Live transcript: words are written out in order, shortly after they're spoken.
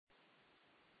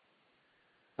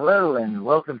Hello, and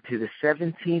welcome to the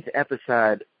 17th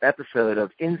episode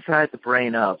of Inside the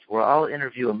Brain Of, where I'll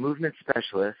interview a movement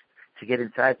specialist to get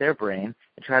inside their brain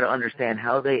and try to understand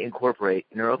how they incorporate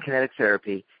neurokinetic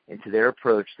therapy into their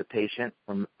approach to patient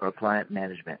or client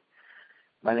management.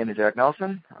 My name is Eric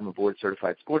Nelson. I'm a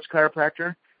board-certified sports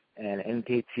chiropractor and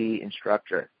NKT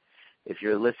instructor. If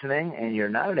you're listening and you're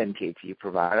not an NKT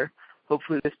provider,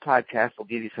 hopefully this podcast will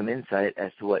give you some insight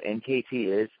as to what NKT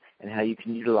is and how you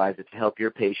can utilize it to help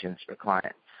your patients or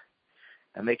clients.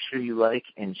 Now make sure you like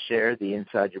and share the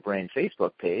Inside Your Brain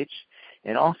Facebook page,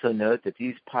 and also note that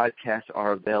these podcasts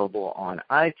are available on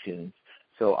iTunes,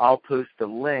 so I'll post the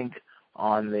link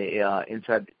on the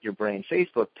Inside Your Brain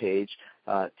Facebook page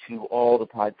to all the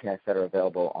podcasts that are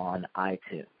available on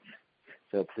iTunes.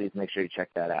 So please make sure you check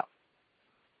that out.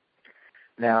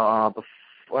 Now,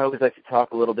 I always like to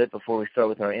talk a little bit before we start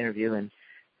with our interview, and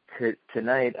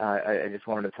tonight, I just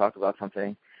wanted to talk about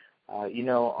something.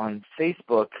 On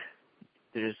Facebook,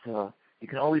 there's you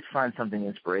can always find something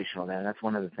inspirational there, and that's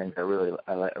one of the things I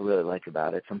really like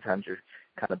about it. Sometimes you're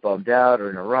kind of bummed out or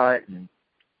in a rut, and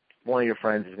one of your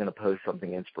friends is going to post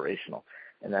something inspirational,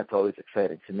 and that's always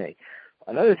exciting to me.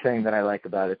 Another thing that I like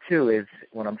about it, too, is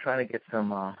when I'm trying to get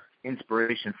some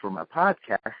inspiration for my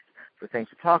podcast, for things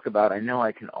to talk about, I know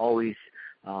I can always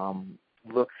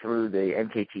look through the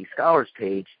NKT Scholars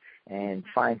page and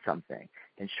find something.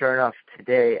 And sure enough,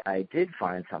 today I did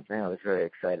find something I was very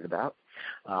excited about.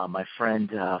 My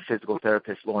friend, physical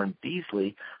therapist Lauren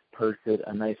Beasley, posted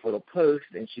a nice little post,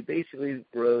 and she basically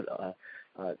wrote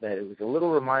that it was a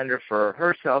little reminder for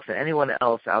herself and anyone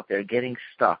else out there getting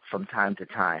stuck from time to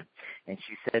time. And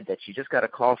she said that she just got a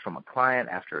call from a client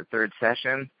after a third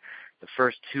session. The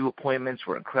first two appointments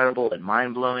were incredible and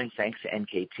mind-blowing thanks to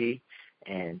NKT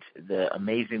and the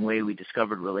amazing way we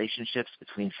discovered relationships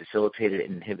between facilitated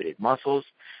and inhibited muscles,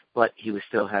 but he was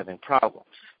still having problems.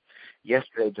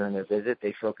 Yesterday during their visit,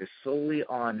 they focused solely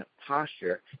on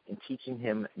posture and teaching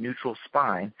him neutral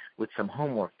spine with some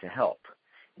homework to help.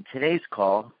 And today's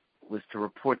call was to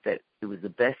report that it was the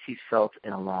best he's felt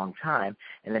in a long time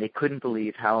and that he couldn't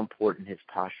believe how important his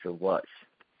posture was.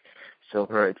 So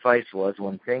her advice was,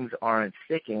 when things aren't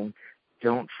sticking,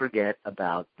 don't forget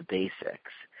about the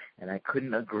basics. And I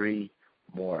couldn't agree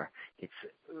more. It's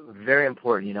very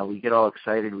important. We get all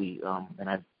excited. And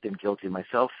I've been guilty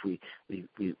myself. We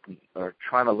are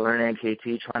trying to learn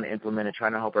NKT, trying to implement it,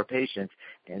 trying to help our patients,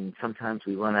 and sometimes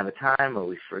we run out of time or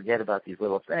we forget about these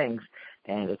little things.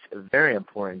 And it's very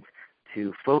important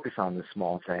to focus on the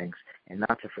small things and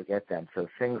not to forget them. So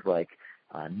things like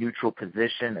neutral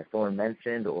position, as Lauren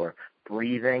mentioned, or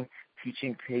breathing,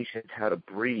 teaching patients how to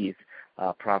breathe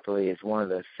properly is one of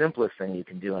the simplest things you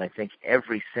can do, and I think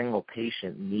every single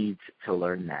patient needs to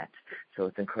learn that. So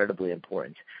it's incredibly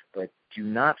important. But do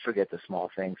not forget the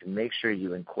small things and make sure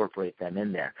you incorporate them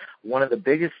in there. One of the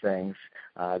biggest things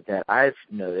that I've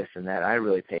noticed and that I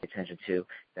really pay attention to,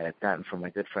 that I've gotten from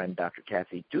my good friend Dr.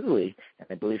 Kathy Dooley, and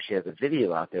I believe she has a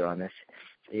video out there on this,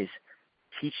 is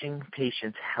teaching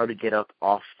patients how to get up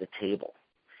off the table.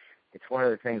 It's one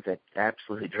of the things that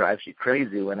absolutely drives you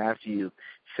crazy when after you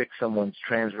fix someone's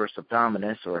transverse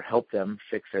abdominis or help them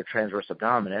fix their transverse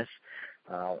abdominis,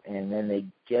 and then they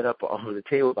get up off the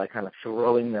table by kind of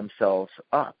throwing themselves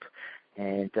up.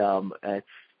 And it's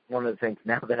one of the things,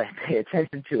 now that I pay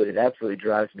attention to it, it absolutely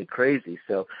drives me crazy.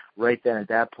 So right then at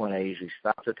that point, I usually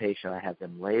stop the patient. I have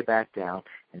them lay back down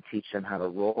and teach them how to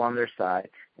roll on their side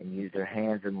and use their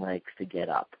hands and legs to get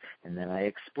up. And then I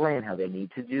explain how they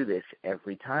need to do this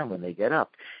every time when they get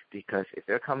up, because if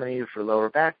they're coming to you for lower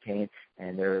back pain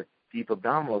and their deep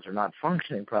abdominals are not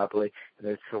functioning properly and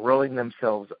they're throwing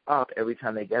themselves up every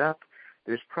time they get up,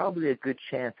 there's probably a good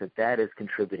chance that that is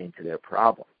contributing to their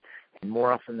problem. And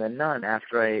more often than none,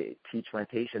 after I teach my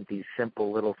patient these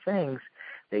simple little things,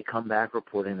 they come back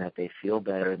reporting that they feel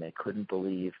better and they couldn't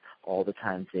believe all the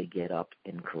times they get up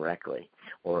incorrectly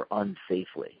or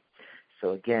unsafely.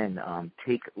 So again,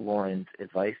 take Lauren's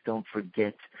advice. Don't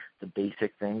forget the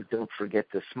basic things. Don't forget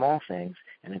the small things,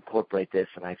 and incorporate this,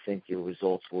 and I think your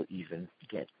results will even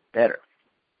get better.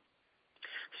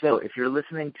 So if you're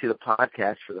listening to the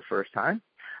podcast for the first time,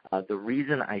 the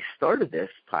reason I started this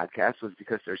podcast was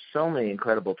because there's so many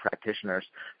incredible practitioners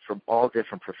from all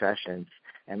different professions,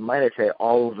 and might I say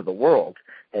all over the world,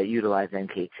 that utilize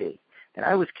NKT. And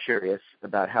I was curious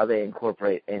about how they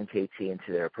incorporate NKT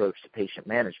into their approach to patient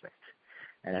management.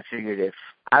 And I figured if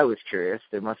I was curious,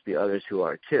 there must be others who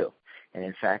are too. And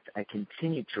in fact, I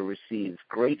continue to receive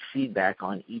great feedback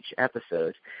on each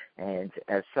episode, and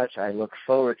as such, I look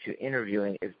forward to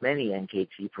interviewing as many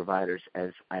NKT providers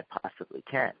as I possibly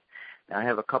can. Now, I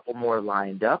have a couple more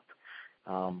lined up.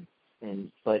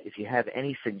 But if you have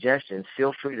any suggestions,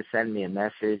 feel free to send me a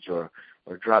message or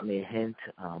drop me a hint,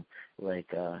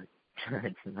 like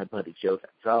my buddy Joe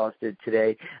Gonzalez did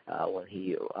today when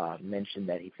he mentioned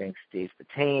that he thinks Dave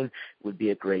Patane would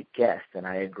be a great guest, and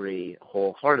I agree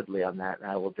wholeheartedly on that, and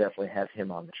I will definitely have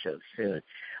him on the show soon.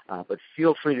 But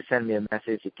feel free to send me a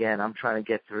message. Again, I'm trying to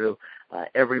get through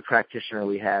every practitioner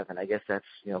we have, and I guess that's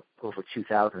over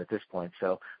 2,000 at this point,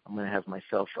 so I'm going to have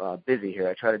myself busy here.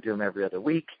 I try to do them every other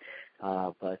week,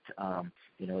 but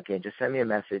again, just send me a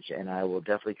message, and I will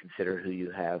definitely consider who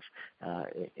you have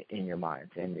in your mind.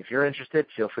 And if you're interested,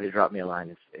 feel free to drop me a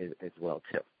line as well,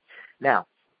 too. Now,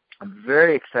 I'm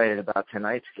very excited about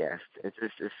tonight's guest. This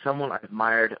is someone I've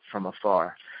admired from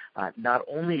afar. Not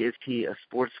only is he a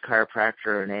sports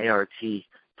chiropractor and ART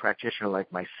practitioner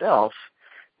like myself,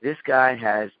 this guy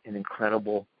has an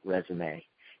incredible resume.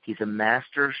 He's a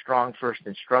master Strong First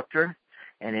instructor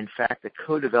and, in fact, the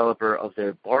co-developer of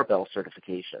their barbell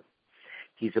certification.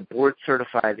 He's a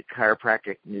board-certified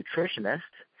chiropractic nutritionist.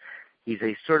 He's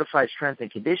a certified strength and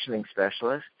conditioning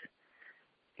specialist.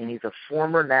 And he's a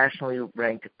former nationally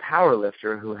ranked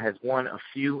powerlifter who has won a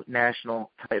few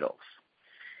national titles.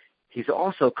 He's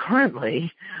also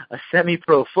currently a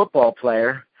semi-pro football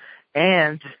player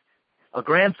and a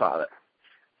grandfather.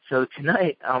 So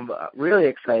tonight, I'm really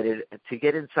excited to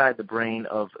get inside the brain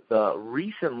of the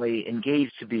recently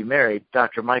engaged to be married,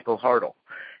 Dr. Michael Hartle.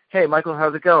 Hey, Michael,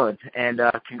 how's it going? And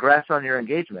congrats on your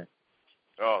engagement.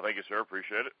 Oh, thank you, sir.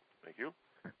 Appreciate it. Thank you.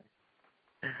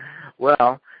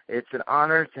 Well, it's an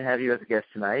honor to have you as a guest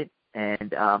tonight.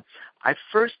 And I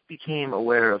first became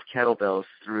aware of kettlebells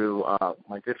through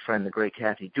my good friend, the great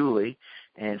Kathy Dooley.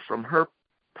 And from her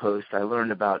post, I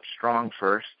learned about Strong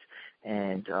First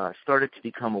and started to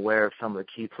become aware of some of the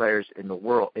key players in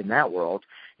that world.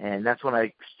 And that's when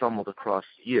I stumbled across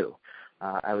you.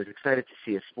 I was excited to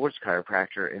see a sports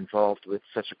chiropractor involved with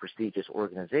such a prestigious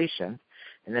organization.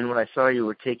 And then when I saw you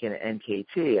were taking an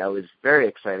NKT, I was very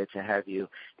excited to have you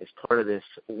as part of this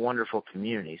wonderful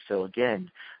community. So again,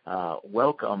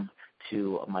 welcome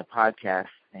to my podcast,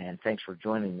 and thanks for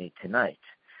joining me tonight.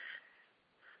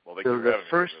 Well, thank you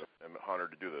for having me. I'm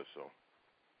honored to do this.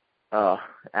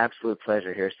 Absolute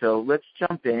pleasure here. So let's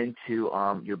jump into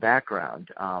your background.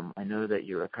 I know that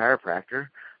you're a chiropractor.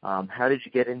 How did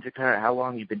you get into How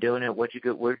long you been doing it? Where'd you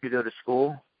go to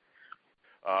school?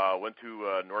 Went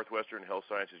to Northwestern Health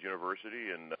Sciences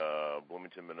University in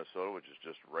Bloomington, Minnesota, which is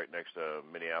just right next to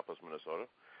Minneapolis, Minnesota.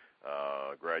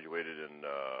 Graduated in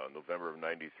November of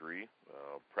 '93.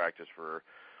 Practiced for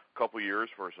a couple years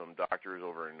for some doctors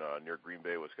over in near Green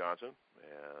Bay, Wisconsin,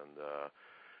 and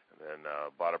then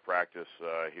bought a practice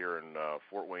here in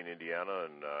Fort Wayne, Indiana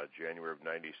in January of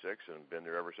 '96, and been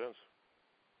there ever since.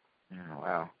 Oh,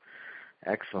 wow.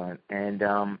 Excellent. And,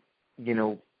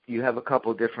 you have a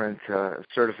couple different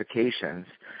certifications.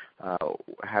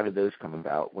 How did those come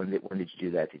about? When did you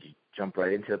do that? Did you jump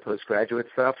right into the postgraduate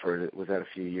stuff, or was that a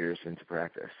few years into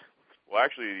practice? Well,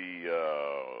 actually,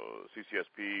 the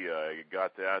CCSP, I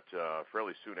got that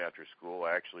fairly soon after school.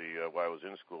 Actually, while I was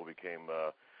in school, became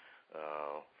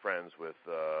friends with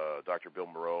Dr. Bill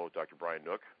Moreau, Dr. Brian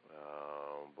Nook.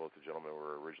 Both the gentlemen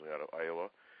were originally out of Iowa,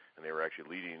 and they were actually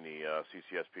leading the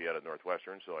CCSP out of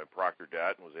Northwestern, so I proctored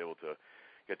that and was able to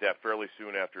get that fairly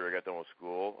soon after I got done with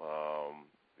school.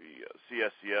 The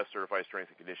CSCS, Certified Strength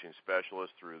and Conditioning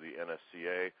Specialist, through the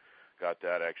NSCA. Got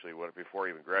that actually before I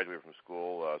even graduated from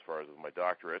school as far as with my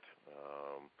doctorate.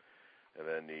 And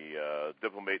then the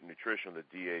Diplomate in Nutrition, the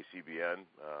DACBN,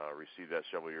 received that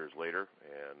several years later,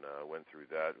 and went through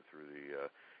that through the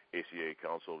ACA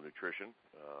Council of Nutrition.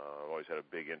 I've always had a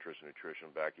big interest in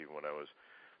nutrition back even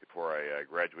before I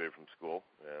graduated from school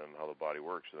and how the body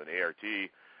works. And then ART,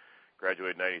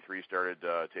 graduated in '93, started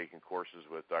taking courses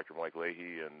with Dr. Mike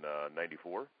Leahy in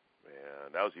 '94.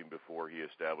 And that was even before he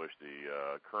established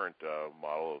the current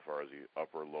model as far as the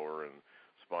upper, lower, and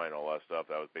spine, all that stuff.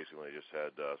 That was basically when I just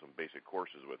had some basic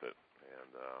courses with it.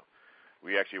 And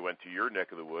we actually went to your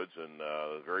neck of the woods and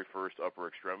the very first upper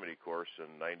extremity course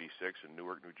in '96 in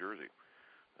Newark, New Jersey.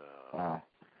 Wow,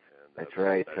 that's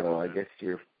right. So I guess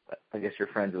you're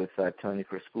friends with Tony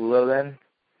Crisculo then.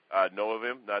 Know of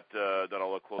him, not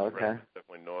all the close okay. friends.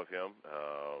 Definitely know of him.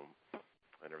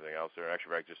 And everything else there.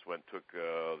 Actually, I just took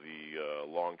the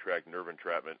long track nerve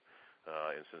entrapment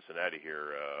in Cincinnati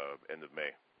here end of May.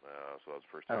 So that was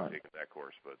the first time taking that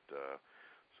course. But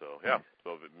so I've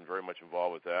been very much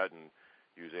involved with that and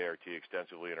use ART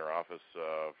extensively in our office.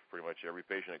 Pretty much every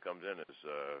patient that comes in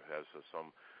has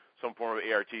some form of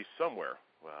ART somewhere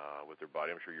with their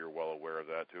body. I'm sure you're well aware of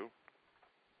that too.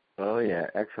 Oh yeah,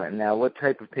 excellent. Now, what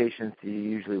type of patients do you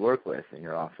usually work with in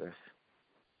your office?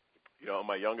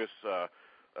 My youngest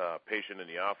patient in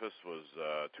the office was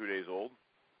 2 days old,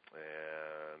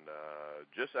 and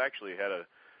just actually had a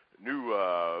new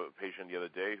patient the other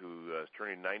day who is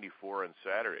turning 94 on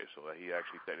Saturday, so that he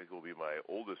actually technically will be my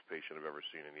oldest patient I've ever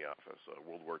seen in the office, a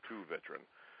World War II veteran.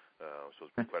 So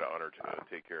it's been quite an honor to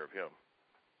take care of him.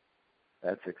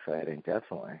 That's exciting,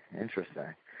 definitely.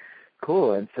 Interesting.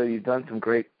 Cool, and so you've done some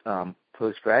great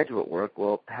postgraduate work.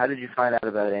 Well, how did you find out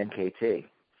about NKT?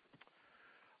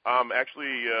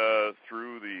 Actually,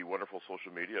 through the wonderful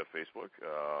social media, Facebook,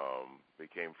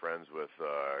 became friends with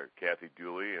Kathy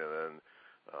Dooley and then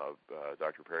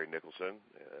Dr. Perry Nicholson,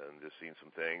 and just seen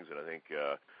some things. And I think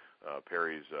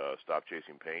Perry's Stop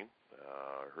Chasing Pain.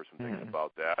 Heard some things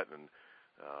about that, and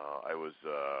I was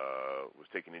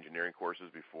taking engineering courses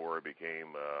before I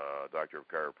became a doctor of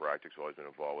chiropractic, so I've always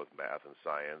been involved with math and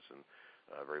science, and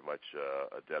very much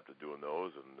adept at doing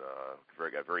those, and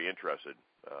got very interested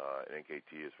in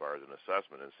NKT as far as an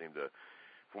assessment, and seemed to,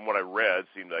 from what I read,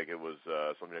 seemed like it was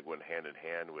something that went hand in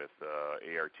hand with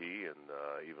ART and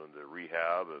even the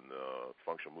rehab and the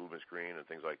functional movement screen and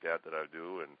things like that I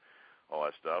do and all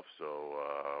that stuff. So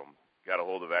got a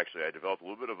hold of, actually, I developed a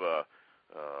little bit of a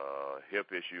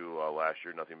hip issue last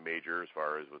year, nothing major as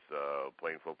far as with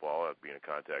playing football, being a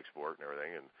contact sport and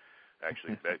everything, and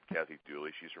actually met Kathy Dooley.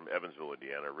 She's from Evansville,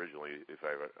 Indiana, originally, if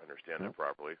I understand that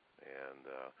properly, and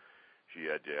she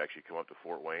had to actually come up to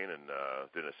Fort Wayne and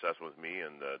did an assessment with me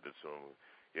and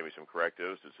gave me some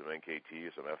correctives, did some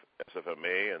NKT, some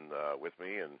SFMA, and with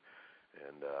me, and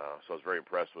so I was very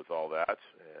impressed with all that.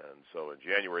 And so in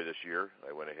January this year,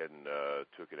 I went ahead and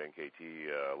took an NKT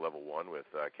level 1 with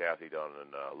Kathy down in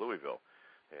Louisville,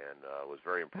 and was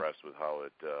very impressed with how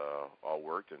it all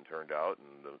worked and turned out,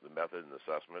 and the method and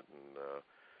assessment and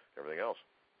everything else.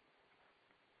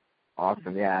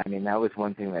 Awesome. Yeah, I mean, that was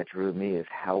one thing that drew me, is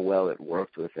how well it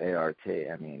worked with ART.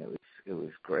 I mean, it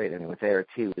was great. I mean, with ART,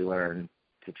 we learn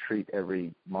to treat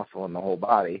every muscle in the whole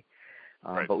body,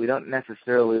 right. But we don't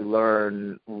necessarily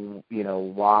learn,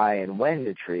 why and when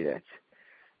to treat it.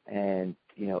 And,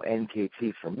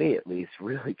 NKT, for me at least,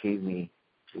 really gave me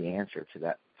the answer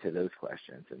to those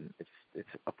questions, and it's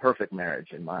a perfect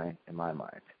marriage in my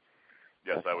mind.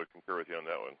 Yes, I would concur with you on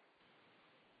that one.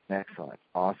 Excellent.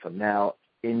 Awesome. Now,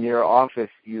 in your office,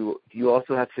 do you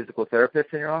also have physical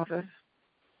therapists in your office?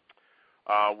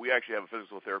 We actually have a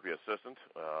physical therapy assistant.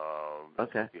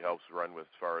 Okay. He helps run with,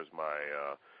 as far as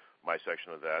my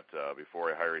section of that.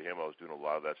 Before I hired him, I was doing a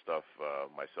lot of that stuff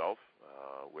myself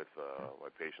with my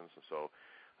patients, and so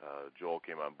Joel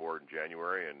came on board in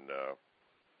January, and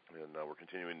we're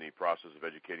continuing the process of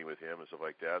educating with him and stuff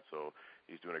like that. So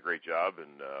he's doing a great job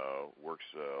and works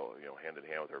hand in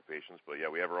hand with our patients. But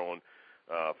yeah, we have our own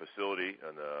facility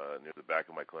near the back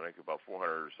of my clinic, about 400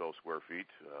 or so square feet.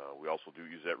 We also do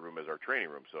use that room as our training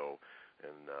room. So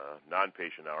in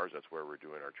non-patient hours, that's where we're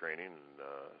doing our training, and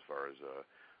as far as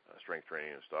strength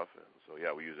training and stuff. And so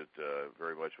yeah, we use it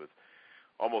very much with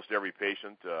almost every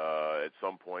patient at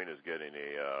some point is getting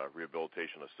a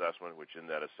rehabilitation assessment, which in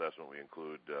that assessment we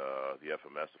include the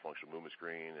FMS, the functional movement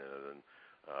screen, and then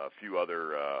a few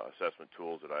other assessment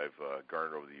tools that I've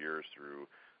garnered over the years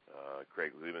through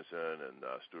Craig Levinson and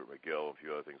Stuart McGill, and a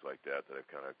few other things like that I've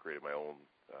kind of created my own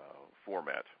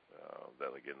format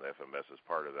that, again, the FMS is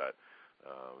part of that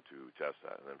to test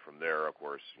that. And then from there, of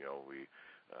course, we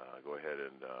go ahead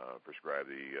and prescribe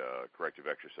the corrective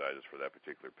exercises for that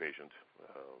particular patient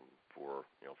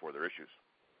for their issues.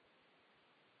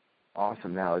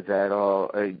 Awesome. Now, is that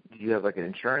all? Do you have like an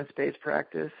insurance-based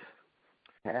practice?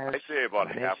 I'd say about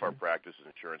half our practice is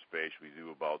insurance-based. We do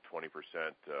about 20%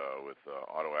 with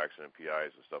auto accident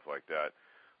PIs and stuff like that.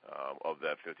 Of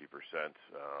that 50%,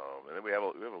 and then we have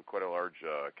quite a large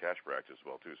cash practice as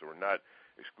well too. So we're not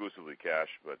exclusively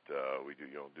cash, but we do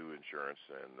insurance,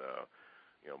 and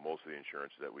most of the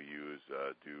insurance that we use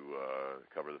do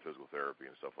cover the physical therapy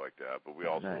and stuff like that. But we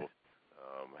also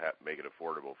make it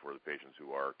affordable for the patients who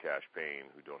are cash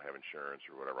paying, who don't have insurance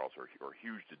or whatever else, or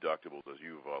huge deductibles, as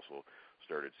you've also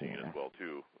started seeing as well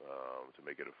too, to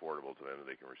make it affordable to them, that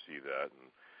they can receive that.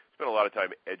 And spend a lot of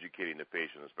time educating the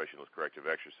patient, especially those corrective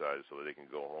exercises, so that they can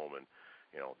go home and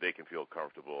they can feel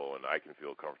comfortable, and I can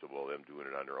feel comfortable them doing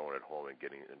it on their own at home and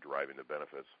deriving the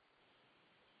benefits.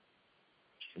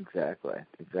 Exactly.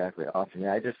 Awesome.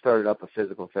 Yeah, I just started up a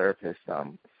physical therapist a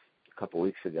couple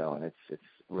weeks ago, and it's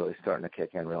really starting to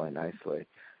kick in really nicely,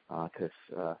 because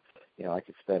I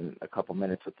could spend a couple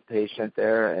minutes with the patient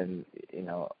there, and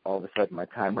all of a sudden my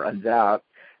time runs out,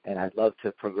 and I'd love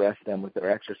to progress them with their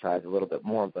exercise a little bit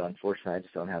more, but unfortunately I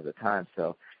just don't have the time.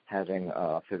 So having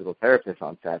a physical therapist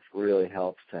on staff really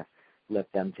helps to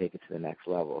let them take it to the next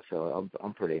level. So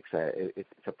I'm pretty excited.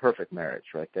 It's a perfect marriage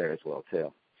right there as well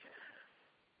too.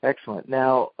 Excellent.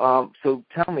 Now, so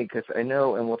tell me, because I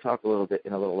know, and we'll talk a little bit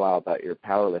in a little while about your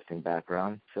powerlifting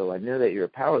background. So I know that you're a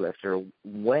powerlifter.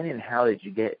 When and how did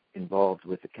you get involved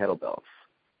with the kettlebells?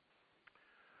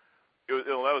 That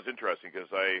was interesting because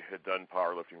I had done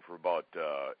powerlifting for about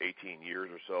 18 years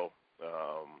or so.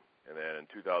 And then in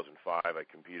 2005, I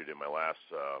competed in my last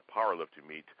powerlifting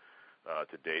meet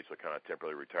to date, so I kind of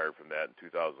temporarily retired from that. In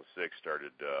 2006,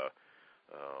 started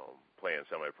playing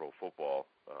semi-pro football.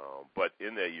 But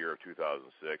in that year of 2006,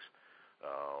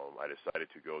 I decided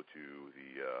to go to the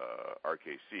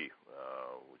RKC,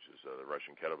 which is the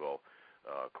Russian kettlebell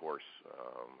course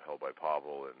held by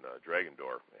Pavel and Dragon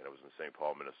Door, and it was in St.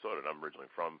 Paul, Minnesota. And I'm originally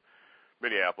from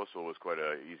Minneapolis, so it was quite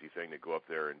an easy thing to go up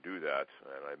there and do that.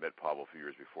 And I met Pavel a few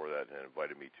years before that and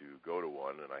invited me to go to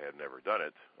one, and I had never done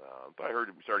it. But I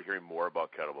started hearing more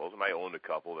about kettlebells, and I owned a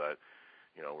couple that,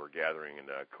 were gathering in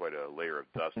quite a layer of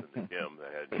dust in the gym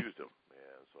that hadn't used them.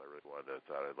 And so I really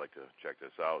thought I'd like to check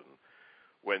this out, and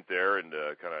went there and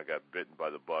kind of got bitten by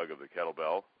the bug of the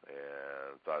kettlebell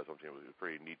and thought it was something that was a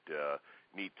pretty neat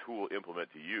tool implement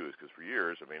to use, because for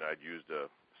years, I'd used a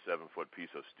 7-foot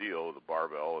piece of steel with a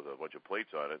barbell with a bunch of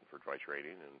plates on it for my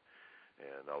training,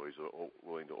 and always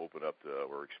willing to open up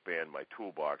or expand my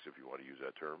toolbox, if you want to use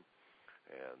that term.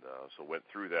 And so went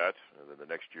through that, and then the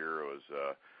next year I was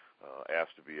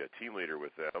asked to be a team leader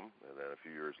with them, and then a few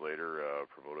years later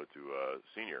promoted to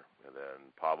senior. And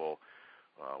then Pavel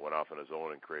went off on his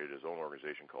own and created his own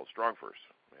organization called Strong First.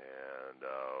 And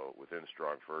within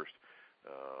Strong First,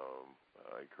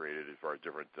 I created, as far as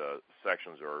different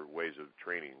sections or ways of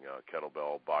training,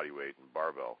 kettlebell, bodyweight, and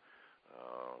barbell.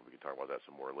 We can talk about that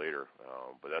some more later.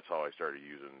 But that's how I started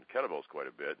using kettlebells quite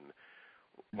a bit. And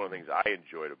one of the things I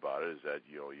enjoyed about it is that,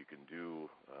 you can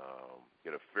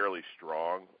get a fairly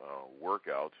strong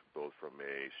workout, both from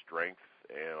a strength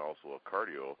and also a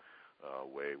cardio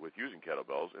way with using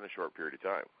kettlebells in a short period of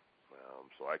time.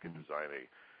 So I could design a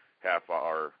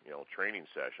half-hour, training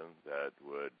session that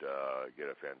would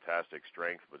get a fantastic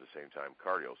strength, but at the same time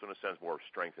cardio. So in a sense, more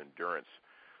strength endurance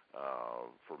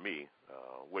for me,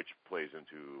 which plays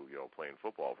into, playing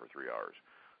football for 3 hours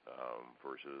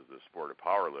versus the sport of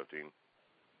powerlifting,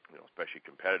 especially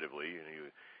competitively.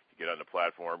 You get on the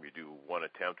platform, you do one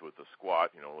attempt with the squat,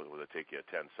 will it take you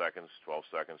 10 seconds, 12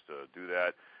 seconds to do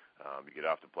that? You get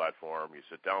off the platform, you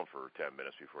sit down for 10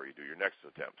 minutes before you do your next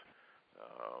attempt.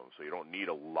 So you don't need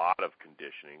a lot of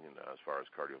conditioning as far as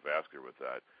cardiovascular with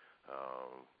that.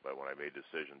 But when I made the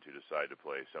decision to decide to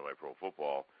play semi-pro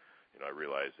football, I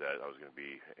realized that I was going to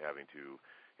be having to,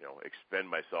 expend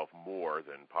myself more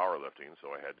than powerlifting.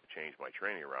 So I had to change my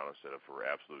training around. Instead of for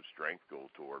absolute strength, go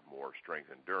toward more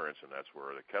strength endurance. And that's where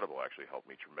the kettlebell actually helped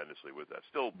me tremendously with that.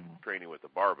 Still training with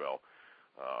the barbell,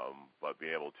 but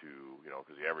being able to,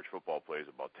 because the average football play is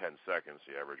about 10 seconds,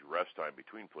 the average rest time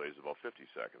between plays is about 50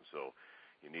 seconds. So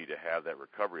you need to have that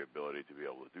recovery ability to be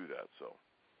able to do that. So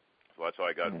that's how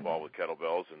I got involved with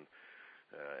kettlebells, and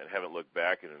haven't looked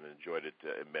back and enjoyed it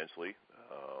immensely.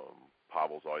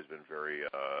 Pavel's always been very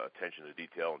attention to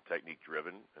detail and technique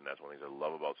driven, and that's one of the things I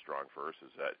love about Strong First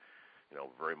is that,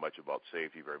 very much about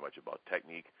safety, very much about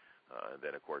technique, and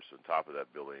then of course on top of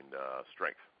that building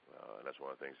strength. And that's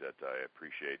one of the things that I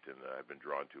appreciate and I've been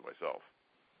drawn to myself.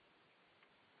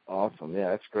 Awesome. Yeah,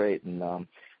 that's great. And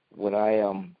what I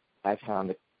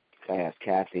found that I asked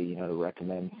Kathy, to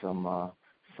recommend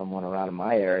someone around in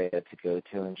my area to go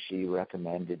to, and she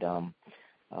recommended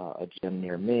a gym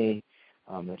near me,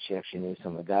 and she actually knew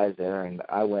some of the guys there. And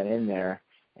I went in there,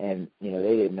 and they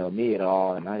didn't know me at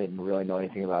all, and I didn't really know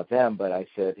anything about them. But I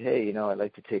said, hey, I'd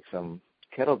like to take some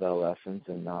kettlebell lessons,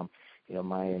 and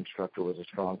my instructor was a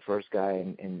Strong First guy,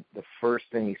 and the first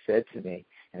thing he said to me,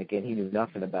 and again, he knew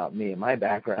nothing about me and my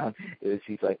background,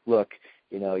 he's like, look,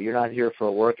 you're not here for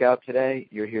a workout today.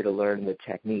 You're here to learn the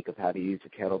technique of how to use the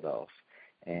kettlebells.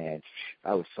 And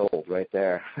I was sold right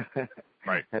there.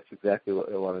 Right. That's exactly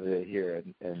what I wanted to hear,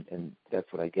 and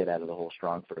that's what I get out of the whole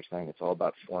Strong First thing. It's all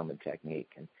about form and technique,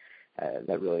 and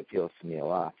that really appeals to me a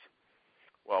lot.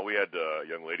 Well, we had a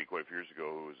young lady quite a few years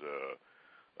ago who was a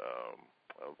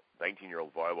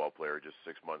 19-year-old volleyball player, just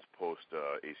 6 months post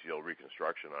ACL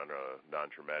reconstruction on a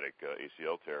non-traumatic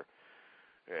ACL tear.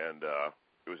 And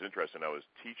it was interesting. I was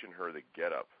teaching her the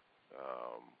get-up.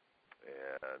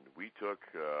 And we took,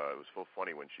 it was so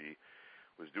funny when she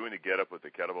was doing the get-up with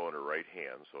the kettlebell in her right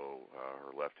hand, so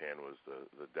her left hand was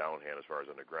the down hand as far as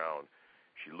on the ground.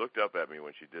 She looked up at me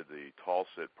when she did the tall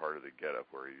sit part of the get-up,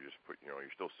 where you just put,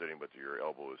 you're still sitting, but your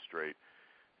elbow is straight.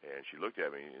 And she looked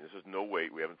at me, and this is no weight.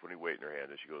 We haven't put any weight in her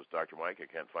hand. And she goes, Dr. Mike, I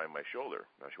can't find my shoulder.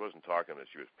 Now, she wasn't talking that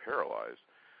she was paralyzed,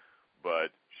 but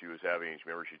she was having,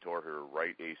 remember, she tore her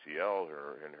right ACL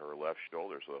in her left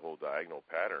shoulder, so the whole diagonal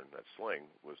pattern, that sling,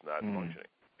 was not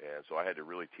functioning. And so I had to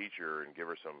really teach her and give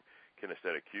her some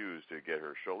kinesthetic cues to get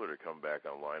her shoulder to come back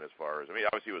online as far as, I mean,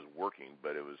 obviously it was working,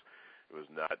 but it was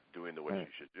not doing the way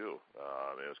she should do.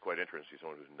 And it was quite interesting to see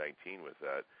someone who's 19 with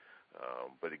that.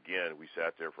 But again, we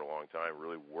sat there for a long time,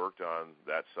 really worked on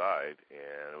that side,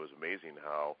 and it was amazing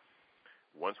how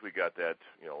once we got that,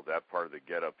 that part of the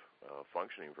get-up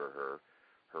functioning for her,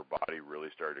 her body really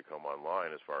started to come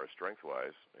online as far as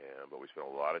strength-wise. But we spent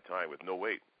a lot of time with no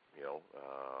weight, as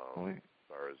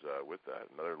far as with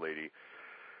that. Another lady,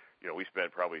 we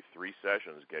spent probably 3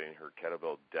 sessions getting her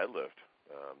kettlebell deadlift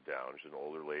down. She's an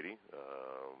older lady.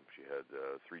 She had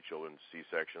 3 children,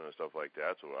 C-section and stuff like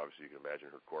that. So obviously you can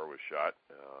imagine her core was shot.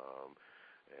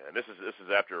 And this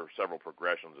is after several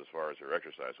progressions as far as her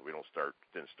exercise. So we didn't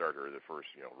start her the first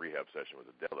rehab session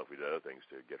with the deadlift. We did other things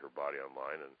to get her body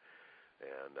online. And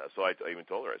so I even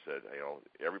told her, I said,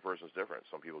 every person's different.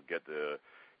 Some people get the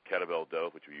kettlebell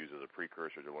deadlift, which we use as a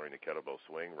precursor to learning the kettlebell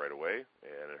swing right away.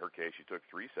 And in her case, she took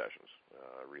 3 sessions,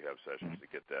 rehab sessions, to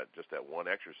get just that one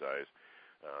exercise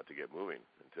to get moving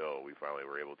until we finally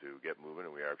were able to get moving,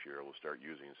 and we actually were able to start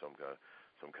using some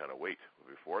kind of weight.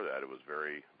 Before that, it was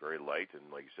very, very light and,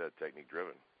 like you said, technique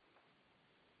driven.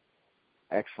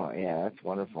 Excellent. Yeah, that's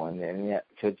wonderful. And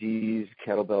so do you use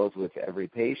kettlebells with every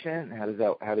patient? How does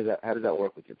that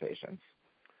work with your patients?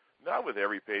 Not with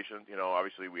every patient.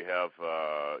 Obviously we have,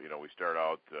 we start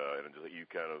out, and you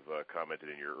kind of commented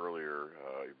in your earlier,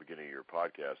 beginning of your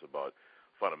podcast about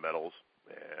fundamentals,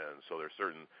 and so there's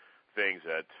certain things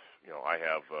that, I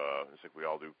have, it's like we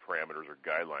all do parameters or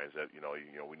guidelines that,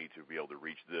 we need to be able to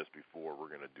reach this before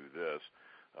we're going to do this.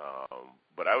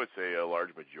 But I would say a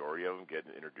large majority of them get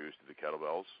introduced to the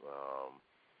kettlebells.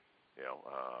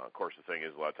 Of course, the thing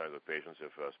is, a lot of times with patients,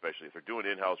 especially if they're doing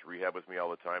in-house rehab with me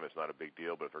all the time, it's not a big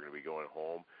deal. But if they're going to be going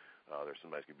home, there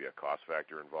sometimes can be a cost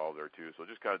factor involved there too. So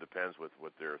it just kind of depends with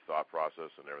their thought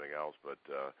process and everything else. But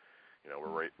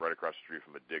we're right across the street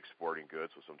from a Dick's Sporting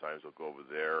Goods, so sometimes they'll go over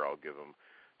there. I'll give them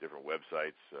different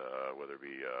websites, whether it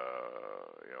be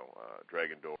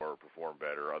Dragon Door, or Perform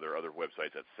Better, or other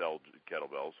websites that sell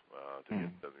kettlebells to get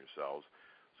them yourselves.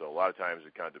 So a lot of times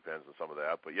it kind of depends on some of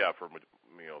that. But yeah, for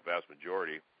vast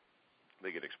majority,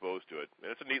 they get exposed to it, and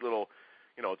it's a neat little,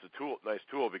 it's a nice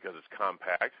tool because it's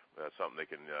compact. That's something they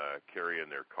can carry in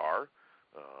their car.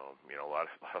 A lot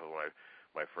of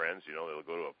my friends, they'll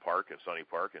go to a park, a sunny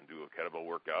park, and do a kettlebell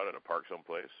workout in a park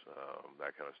someplace,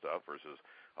 that kind of stuff. Versus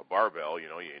a barbell,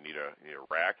 you need a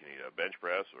rack, you need a bench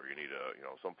press, or you need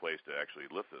some place to actually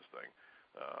lift this thing.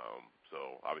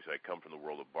 So obviously I come from the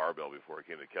world of barbell before I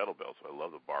came to kettlebell, so I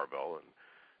love the barbell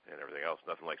and everything else.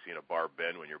 Nothing like seeing a bar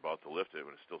bend when you're about to lift it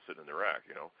when it's still sitting in the rack,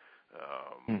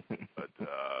 But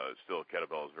still,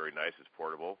 kettlebell is very nice. It's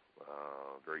portable,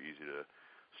 very easy to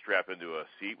strap into a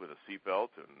seat with a seat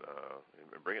belt and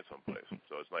bring it someplace.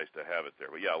 So it's nice to have it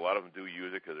there. But yeah, a lot of them do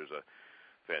use it because there's a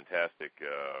fantastic,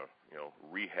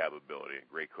 rehab ability.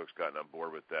 Greg Cook's gotten on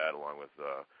board with that, along with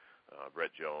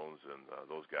Brett Jones and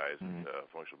those guys at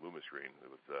Functional Movement Screen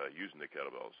with using the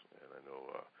kettlebells. And I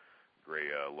know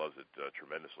Gray loves it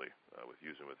tremendously with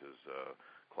using with his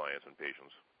clients and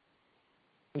patients.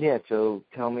 Yeah, so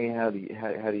tell me how do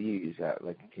you use that?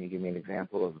 Like, can you give me an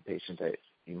example of a patient that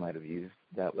you might have used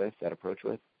that approach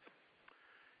with?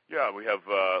 Yeah, we have,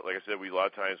 like I said, a lot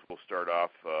of times we'll start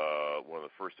off, one of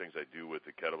the first things I do with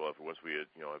the kettlebell, once a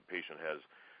patient has,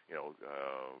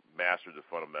 mastered the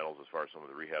fundamentals as far as some of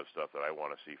the rehab stuff that I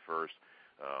want to see first,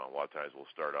 a lot of times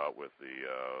we'll start out with the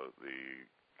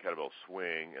kettlebell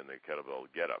swing and the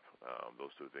kettlebell get-up.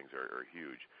 Those two things are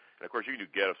huge. And, of course, you can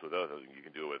do get-ups with other things. You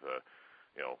can do it with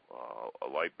a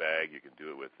light bag. You can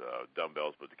do it with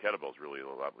dumbbells, but the kettlebell is really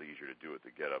a lot easier to do with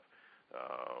the get-up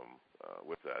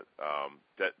with that.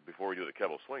 Before we do the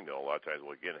kettlebell swing, though, a lot of times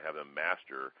we'll, again, have them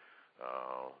master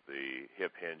the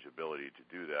hip hinge ability to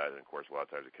do that. And, of course, a lot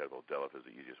of times the kettlebell deadlift is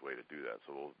the easiest way to do that.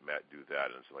 So we'll do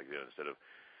that. And so, like, instead of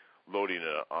loading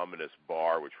an ominous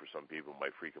bar, which for some people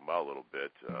might freak them out a little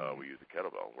bit, we use the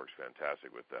kettlebell. It works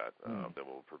fantastic with that. Then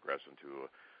we'll progress into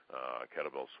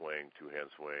kettlebell swing, 2-hand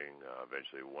swing,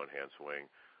 eventually 1-hand swing,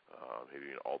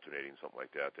 maybe alternating, something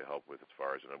like that to help with as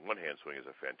far as, and a 1-hand swing is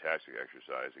a fantastic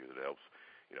exercise because it helps,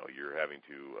 you're having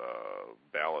to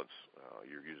balance,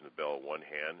 you're using the bell in one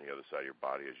hand, the other side of your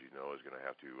body, as you know, is going to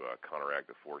have to counteract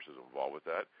the forces involved with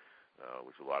that,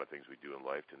 which a lot of things we do in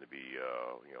life tend to be,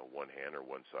 one hand or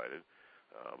one-sided.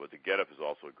 But the get-up is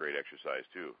also a great exercise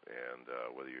too, and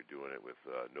whether you're doing it with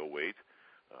no weight,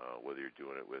 whether you're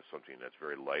doing it with something that's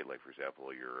very light, like, for example,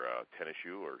 your tennis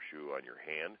shoe or shoe on your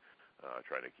hand,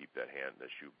 trying to keep that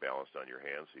shoe balanced on your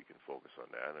hand so you can focus on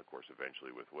that, and, of course,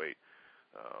 eventually with weight.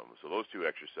 So those two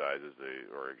exercises,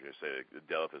 the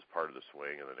deadlift is part of the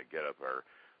swing, and then the get-up are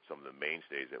some of the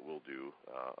mainstays that we'll do.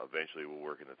 Eventually we'll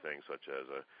work into things such as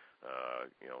a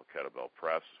kettlebell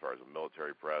press, as far as a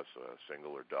military press,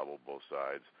 single or double, both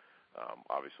sides.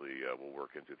 Obviously, we'll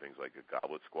work into things like a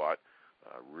goblet squat,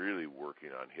 really working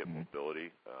on hip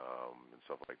mobility and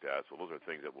stuff like that. So those are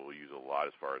things that we'll use a lot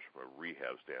as far as from a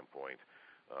rehab standpoint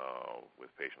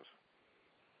with patients.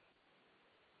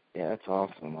 Yeah, that's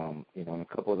awesome. And a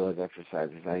couple of those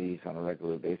exercises I use on a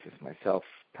regular basis myself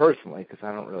personally, because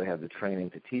I don't really have the training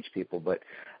to teach people, but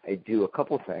I do a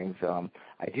couple things.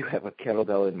 I do have a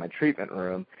kettlebell in my treatment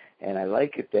room, and I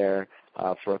like it there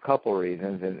for a couple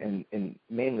reasons, and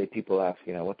mainly people ask,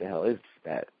 what the hell is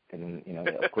that? And,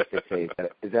 of course they say,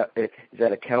 is that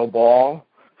a kettleball?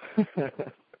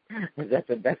 That's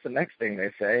the next thing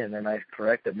they say, and then I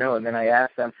correct them, no, and then I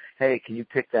ask them, hey, can you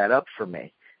pick that up for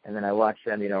me? And then I watch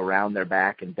them, round their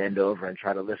back and bend over and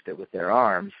try to lift it with their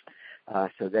arms.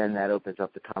 So then that opens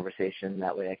up the conversation.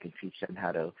 That way I can teach them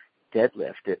how to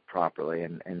deadlift it properly,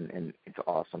 and it's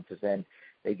awesome because then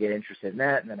they get interested in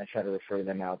that, and then I try to refer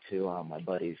them out to my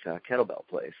buddy's kettlebell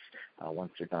place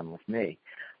once they're done with me.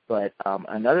 But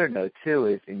another note, too,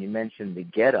 is, and you mentioned the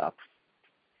get-up,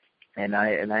 and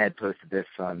I had posted this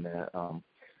on the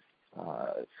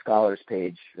Scholars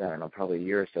page, I don't know, probably a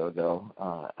year or so ago.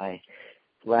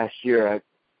 Last year,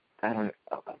 I don't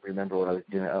remember what I was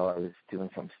doing. I was doing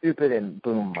something stupid, and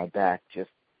boom, my back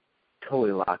just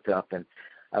totally locked up, and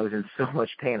I was in so much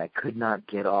pain I could not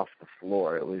get off the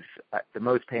floor. It was the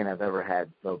most pain I've ever had,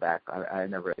 low back. I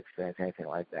never experienced anything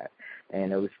like that.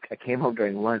 And I came home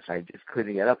during lunch, I just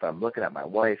couldn't get up. I'm looking at my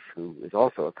wife, who is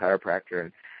also a chiropractor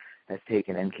and has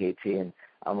taken NKT, and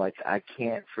I'm like, I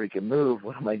can't freaking move.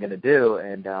 What am I going to do?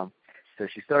 And so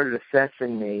she started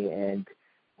assessing me, and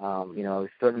I was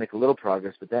starting to make a little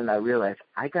progress, but then I realized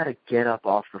I got to get up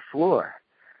off the floor.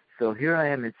 So here I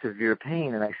am in severe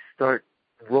pain, and I start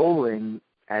rolling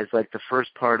as like the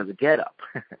first part of the get up.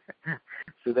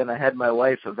 So then I had my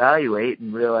wife evaluate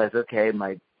and realize, okay,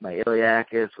 my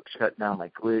iliacus was shutting down my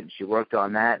glute, and she worked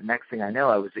on that. Next thing I know,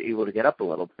 I was able to get up a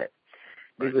little bit.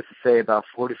 Needless to say, about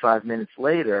 45 minutes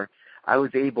later, I was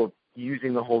able,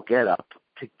 using the whole get up,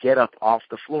 to get up off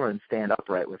the floor and stand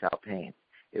upright without pain.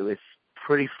 It was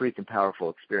pretty freaking powerful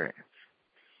experience.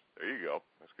 There you go.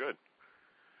 That's good.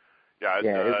 Yeah, it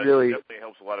definitely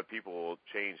helps a lot of people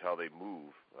change how they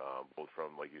move, both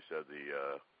from, like you said,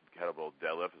 the kettlebell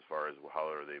deadlift as far as how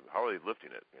are they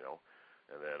lifting it,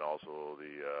 and then also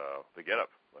the get up.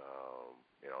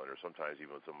 There's sometimes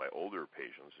even with some of my older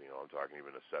patients, I'm talking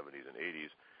even the 70s and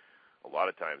 80s. A lot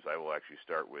of times I will actually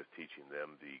start with teaching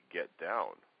them the get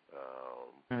down.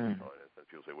 And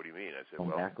people say, "What do you mean?" I say,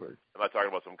 "Well, backwards. I'm not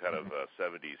talking about some kind of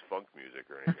 70s funk music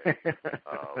or anything."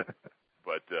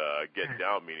 But get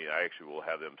down, meaning I actually will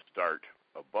have them start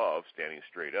above, standing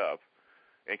straight up.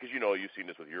 And because, you've seen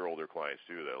this with your older clients,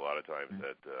 too, that a lot of times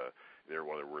that they're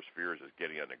one of their worst fears is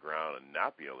getting on the ground and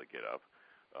not being able to get up.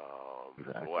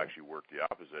 Exactly. So we'll actually work the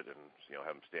opposite and,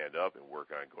 have them stand up and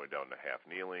work on going down to half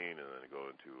kneeling and then go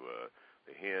into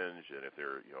the hinge. And if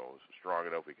they're, strong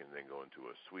enough, we can then go into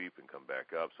a sweep and come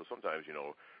back up. So sometimes,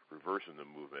 reversing the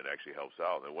movement actually helps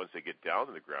out. And once they get down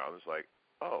to the ground, it's like,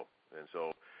 oh. And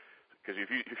so, because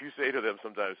if you say to them,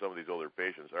 sometimes some of these older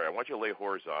patients, all right, I want you to lay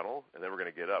horizontal, and then we're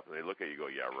going to get up, and they look at you and go,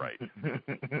 yeah, right.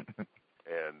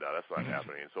 And that's not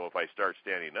happening. And so if I start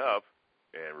standing up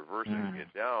and reversing and get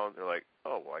down, they're like,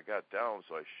 oh, well, I got down,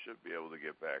 so I should be able to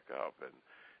get back up. And,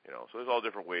 so there's all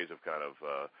different ways of kind of,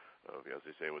 as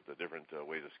they say, with the different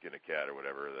ways to skin a cat or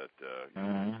whatever that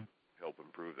help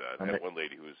improve that. I had one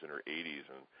lady who was in her 80s,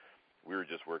 and we were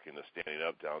just working the standing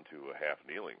up down to a half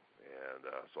kneeling. And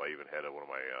so I even had one of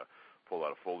my pull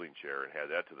out a folding chair and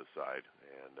had that to the side,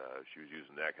 and she was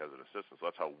using that as an assistance. So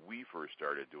that's how we first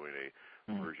started doing a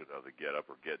version of the get up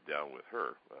or get down with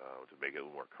her to make it a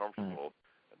little more comfortable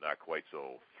and not quite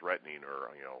so threatening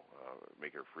or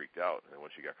make her freaked out. And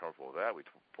once she got comfortable with that, we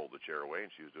pulled the chair away,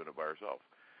 and she was doing it by herself.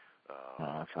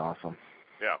 That's awesome.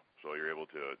 Yeah, so you're able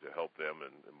to help them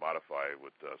and modify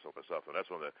with some of the stuff, and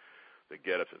that's one of the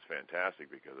get-ups is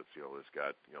fantastic because it's it's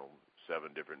got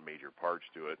 7 different major parts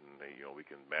to it, and we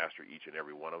can master each and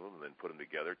every one of them, and then put them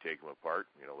together, take them apart,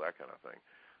 that kind of thing.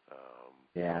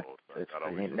 It's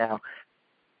brilliant. Now,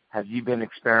 have you been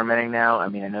experimenting now? I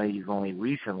mean, I know you've only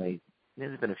recently,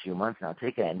 it's been a few months now,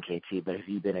 taken NKT, but have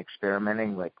you been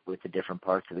experimenting like with the different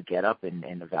parts of the get-up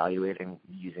and evaluating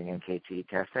using NKT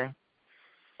testing?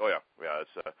 Oh yeah,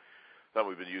 it's something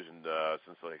we've been using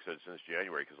since, like I said, since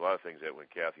January, because a lot of things that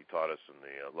when Kathy taught us in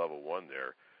the level 1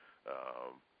 there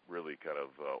really kind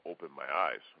of opened my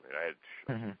eyes. I mean,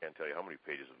 I can't tell you how many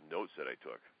pages of notes that I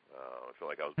took. I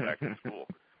felt like I was back in school.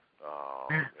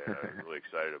 And I'm really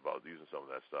excited about using some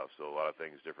of that stuff. So a lot of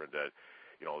things different that,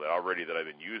 that already that I've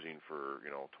been using for,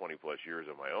 20 plus years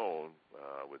of my own,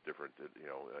 with different,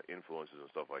 influences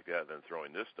and stuff like that. And then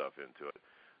throwing this stuff into it,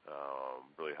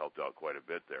 really helped out quite a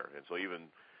bit there. And so even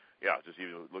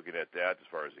looking at that as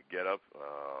far as the get up,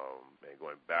 and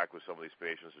going back with some of these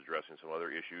patients, addressing some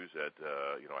other issues that,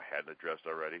 I hadn't addressed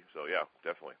already. So yeah,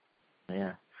 definitely.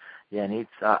 Yeah. And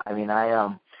it's, I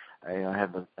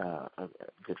have a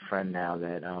good friend now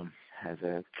that has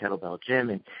a kettlebell gym,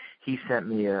 and he sent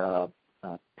me a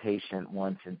patient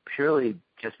once, and purely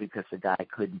just because the guy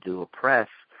couldn't do a press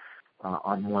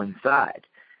on one side.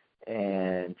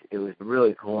 And it was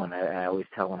really cool, and I always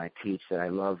tell when I teach that I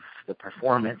love the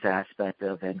performance aspect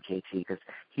of NKT, because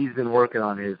he's been working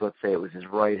on his, let's say it was his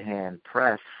right-hand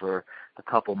press for a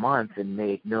couple months and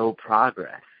made no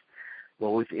progress.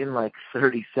 Well, within like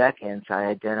 30 seconds, I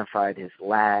identified his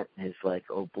lat, his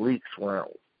obliques weren't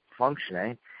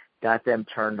functioning, got them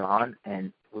turned on,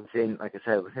 and within like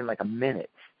a minute,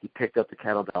 he picked up the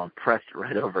kettlebell and pressed it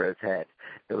right over his head.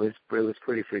 It was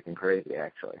pretty freaking crazy,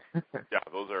 actually. Yeah,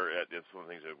 that's one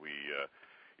of the things that we,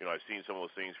 I've seen some of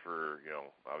those things for,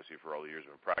 obviously for all the years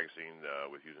I've been practicing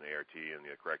with using ART and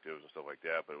the correctives and stuff like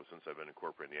that. But since I've been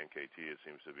incorporating the NKT, it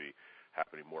seems to be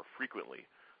happening more frequently.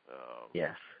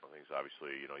 Yes. Things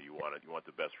obviously, you want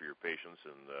the best for your patients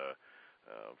and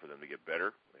for them to get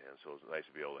better, and so it's nice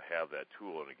to be able to have that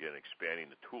tool. And again, expanding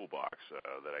the toolbox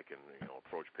that I can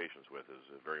approach patients with is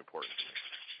very important.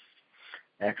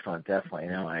 Excellent, definitely.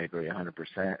 No, I agree 100%.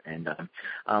 And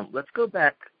let's go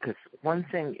back, because one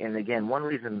thing, and again, one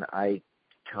reason I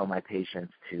tell my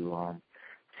patients to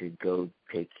go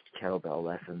take kettlebell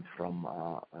lessons from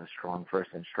a Strong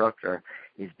First instructor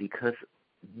is because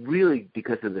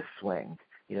of the swing.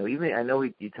 Even I know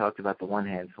you talked about the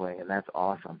one-hand swing, and that's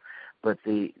awesome, but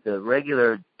the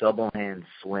regular double-hand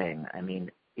swing, I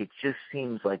mean, it just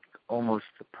seems like almost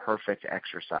the perfect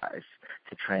exercise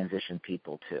to transition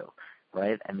people to,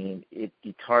 right? I mean, it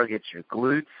targets your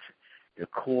glutes, your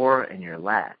core, and your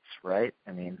lats, right?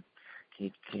 I mean,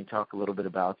 can you talk a little bit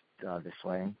about the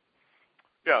swing?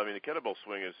 Yeah, I mean, the kettlebell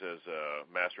swing is, as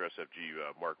Master SFG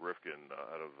Mark Rifkin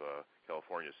out of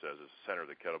California says, is the center of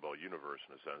the kettlebell universe,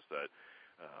 in a sense that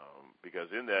because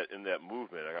in that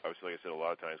movement, obviously, like I said, a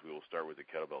lot of times we will start with the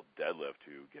kettlebell deadlift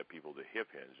to get people to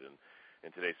hip hinge. And in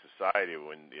today's society,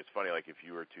 when it's funny, like if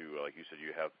you were to, like you said,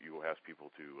 you will ask people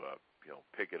to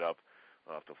pick it up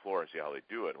off the floor and see how they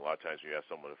do it. And a lot of times when you ask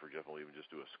someone, for example, even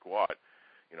just do a squat,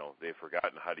 they've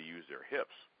forgotten how to use their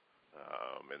hips.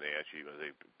 And they actually, as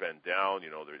they bend down,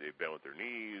 they bend with their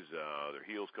knees, their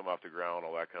heels come off the ground,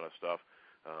 all that kind of stuff.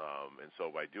 And so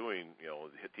by doing,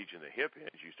 teaching the hip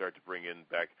hinge, you start to bring in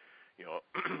back,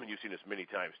 you've seen this many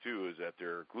times too, is that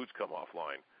their glutes come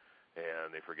offline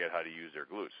and they forget how to use their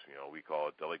glutes. We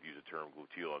call it, I like to use the term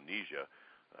gluteal amnesia.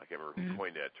 I can't remember who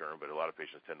coined that term, but a lot of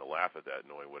patients tend to laugh at that,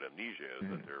 knowing what amnesia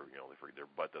is, that their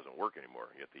butt doesn't work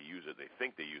anymore. Yet they use it, they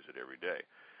think they use it every day.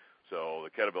 So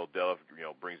the kettlebell deadlift,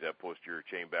 brings that posterior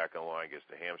chain back online, gets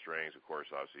the hamstrings, of course,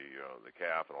 obviously, the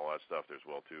calf and all that stuff there as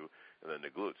well too, and then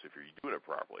the glutes if you're doing it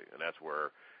properly. And that's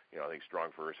where, I think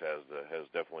Strong First has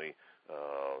definitely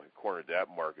cornered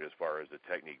that market as far as the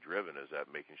technique driven, is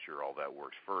that making sure all that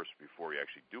works first before you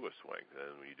actually do a swing.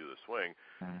 And when you do the swing,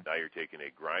 now you're taking a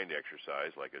grind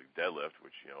exercise like a deadlift,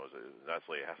 which is not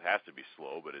necessarily has to be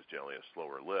slow, but is generally a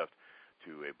slower lift,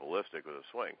 to a ballistic with a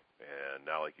swing. And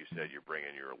now, like you said, you're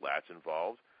bringing your lats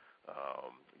involved.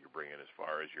 You're bringing as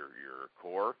far as your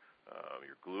core,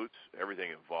 your glutes,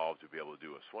 everything involved to be able to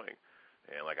do a swing.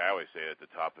 And like I always say, at the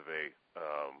top of a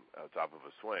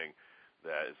swing,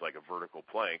 that is like a vertical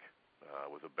plank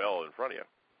with a bell in front of you.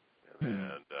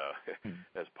 And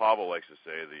as Pavel likes to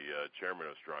say, the chairman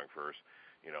of Strong First,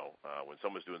 when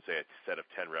someone's doing, say, a set of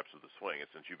 10 reps of the swing, and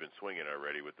since you've been swinging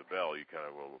already with the bell, you kind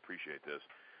of will appreciate this,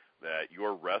 that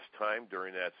your rest time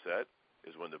during that set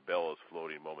is when the bell is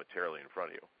floating momentarily in front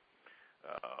of you.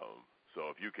 So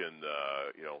if you can,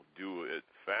 do it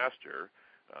faster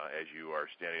as you are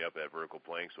standing up at vertical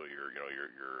plank, so your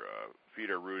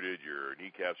feet are rooted, your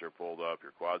kneecaps are pulled up,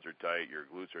 your quads are tight, your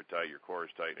glutes are tight, your core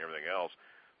is tight, and everything else,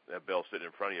 that bell sitting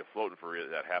in front of you floating for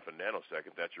that half a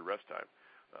nanosecond, that's your rest time.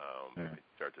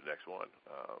 Start the next one.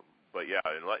 But yeah,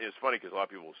 and it's funny because a lot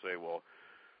of people will say, well,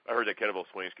 I heard that kettlebell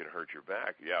swings can hurt your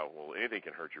back. Yeah, well, anything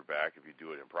can hurt your back if you do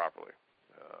it improperly,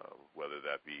 whether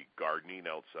that be gardening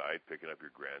outside, picking up your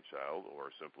grandchild,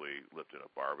 or simply lifting a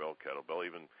barbell, kettlebell,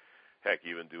 even Heck,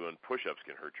 even doing push-ups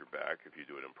can hurt your back if you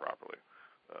do it improperly.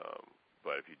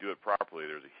 But if you do it properly,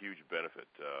 there's a huge benefit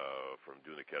from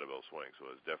doing the kettlebell swing. So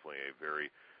it's definitely a very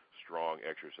strong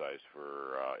exercise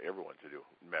for everyone to do,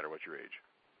 no matter what your age.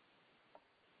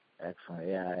 Excellent.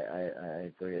 Yeah, I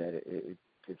agree that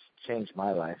it's changed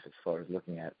my life as far as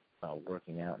looking at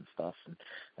working out and stuff. And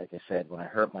like I said, when I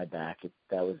hurt my back,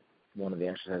 that was one of the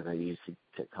exercises I used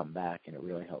to come back, and it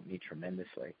really helped me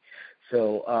tremendously.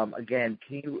 So, again,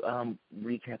 can you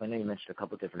recap? I know you mentioned a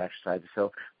couple of different exercises.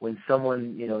 So when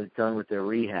someone, is done with their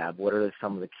rehab, what are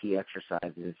some of the key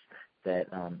exercises that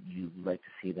you like to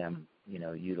see them,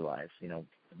 utilize,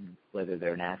 whether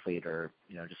they're an athlete or,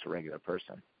 just a regular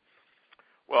person?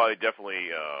 Well, definitely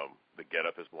the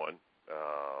get-up is one.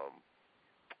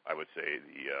 I would say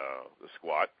the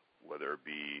squat, whether it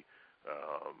be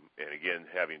and again,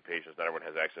 having patients, not everyone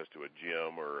has access to a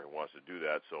gym or wants to do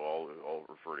that, so I'll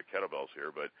refer to kettlebells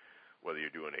here. But whether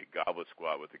you're doing a goblet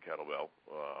squat with the kettlebell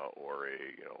or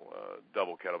a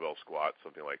double kettlebell squat,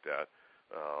 something like that,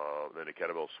 then a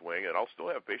kettlebell swing, and I'll still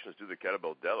have patients do the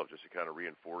kettlebell deadlift just to kind of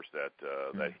reinforce that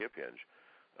that hip hinge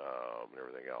and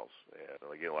everything else. And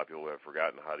again, a lot of people have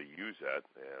forgotten how to use that.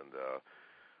 And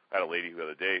I had a lady the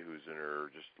other day who's in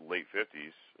her just late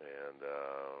 50s, and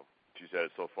she said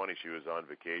it's so funny. She was on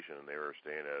vacation, and they were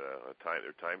staying at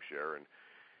their timeshare, and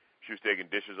she was taking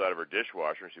dishes out of her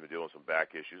dishwasher, and she'd been dealing with some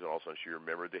back issues, and all of a sudden she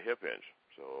remembered the hip hinge.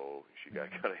 So she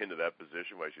got kind of into that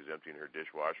position while she was emptying her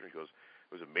dishwasher. She goes,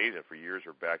 it was amazing. For years,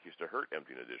 her back used to hurt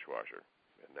emptying the dishwasher.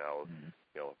 And now,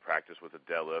 practice with the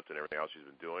deadlift and everything else she's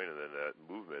been doing, and then that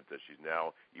movement that she's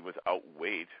now, even without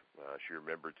weight, she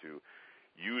remembered to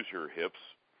use her hips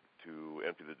to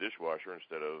empty the dishwasher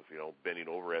instead of,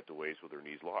 bending over at the waist with her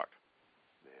knees locked.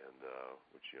 And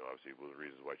which, obviously was the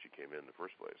reasons why she came in the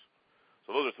first place.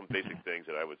 So those are some basic things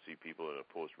that I would see people in a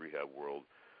post-rehab world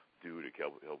do to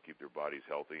help keep their bodies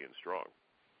healthy and strong.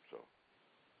 So.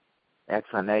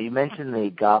 Excellent. Now, you mentioned the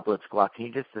goblet squat. Can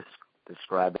you just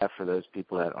describe that for those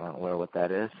people that aren't aware what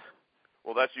that is?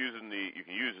 Well, that's using you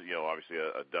can use, obviously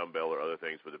a dumbbell or other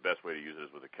things, but the best way to use it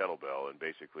is with a kettlebell. And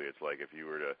basically it's like if you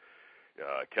were to,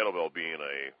 kettlebell being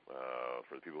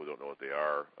for the people who don't know what they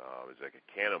are, is like a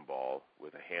cannonball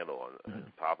with a handle on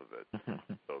the top of it.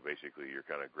 So basically you're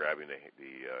kind of grabbing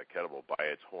the kettlebell by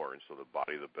its horn, so the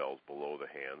body of the bell's below the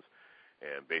hands.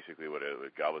 And basically what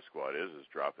a goblet squat is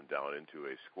dropping down into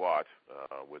a squat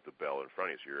with the bell in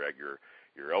front of you. So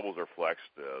your elbows are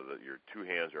flexed, your two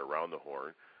hands are around the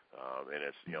horn, and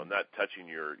it's not touching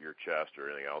your chest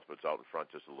or anything else, but it's out in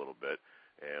front just a little bit.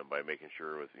 And by making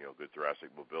sure with good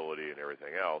thoracic mobility and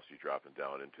everything else, you're dropping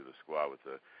down into the squat with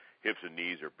the hips and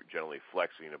knees are generally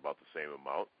flexing about the same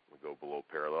amount. We go below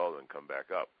parallel and come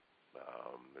back up.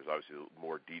 There's obviously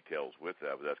more details with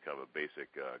that, but that's kind of a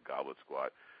basic goblet squat.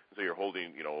 And so you're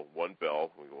holding one bell.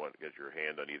 We want to get your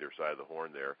hand on either side of the horn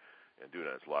there and doing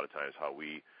that. It's a lot of times how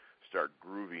we start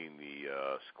grooving the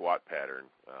squat pattern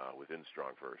within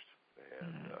Strong First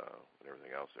and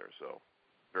everything else there. So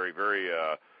very, very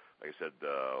like I said,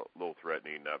 low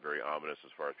threatening, not very ominous as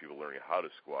far as people learning how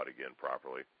to squat again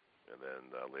properly. And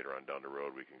then later on down the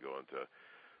road, we can go into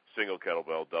single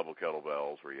kettlebell, double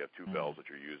kettlebells, where you have two bells that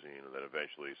you're using, and then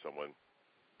eventually someone,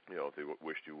 if they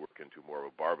wish to work into more of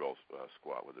a barbell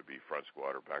squat, whether it be front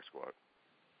squat or back squat.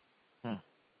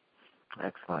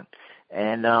 Excellent.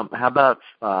 And how about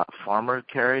farmer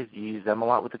carries? Do you use them a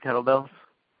lot with the kettlebells?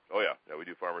 Oh, yeah, we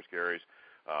do farmer's carries.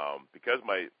 Because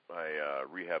my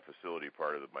rehab facility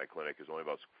part of my clinic is only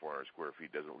about 400 square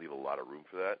feet, doesn't leave a lot of room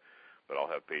for that. But I'll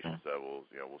have patients that will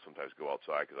sometimes go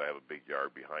outside because I have a big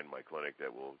yard behind my clinic that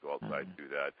will go outside and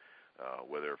do that.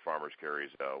 Whether farmers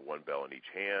carries one bell in each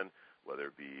hand,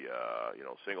 whether it be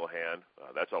single hand,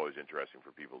 that's always interesting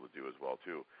for people to do as well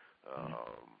too.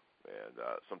 And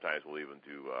sometimes we'll even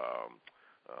do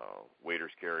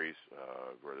waiters carries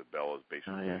where the bell is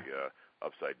basically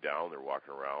upside down. They're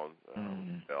walking around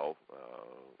bell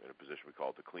in a position we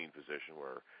call it the clean position,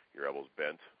 where your elbow's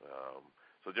bent.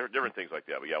 So different things like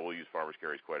that. But yeah, we'll use farmers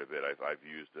carries quite a bit. I've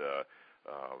used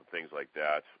things like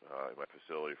that in my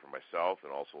facility for myself, and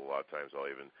also a lot of times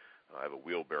I have a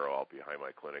wheelbarrow out behind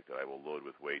my clinic that I will load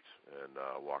with weights and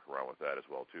walk around with that as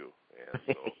well too.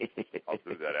 And so I'll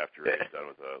do that after I'm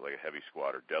done with like a heavy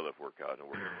squat or deadlift workout, and it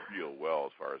works real well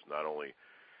as far as not only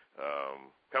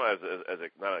kind of as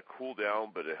a not a cool down,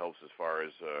 but it helps as far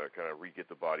as kind of re-get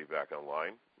the body back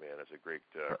online. Man, it's a great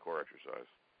core exercise.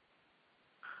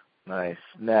 Nice.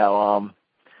 Now,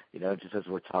 just as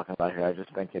we're talking about here, I was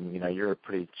just thinking, you're a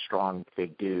pretty strong,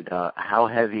 big dude. How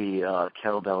heavy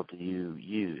kettlebell do you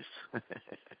use?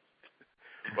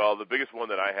 Well, the biggest one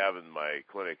that I have in my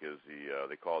clinic is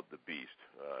they call it the Beast.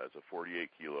 It's a 48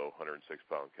 kilo, 106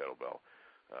 pound kettlebell.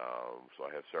 So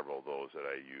I have several of those that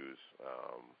I use.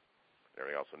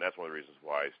 Everything else, and that's one of the reasons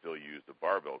why I still use the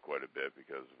barbell quite a bit,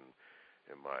 because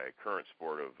in my current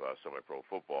sport of semi-pro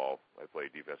football, I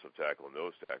play defensive tackle and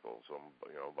nose tackle, so I'm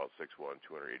about 6'1",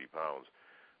 280 pounds,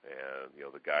 and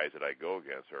the guys that I go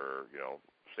against are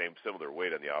similar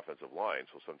weight on the offensive line,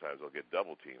 so sometimes I'll get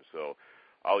double teamed. So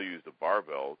I'll use the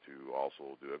barbell to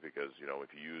also do it, because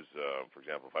if you use, for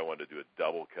example, if I wanted to do a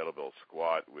double kettlebell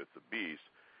squat with the Beast,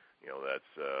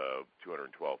 that's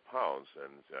 212 pounds,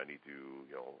 and I need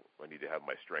to have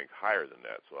my strength higher than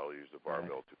that. So I'll use the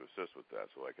barbell to assist with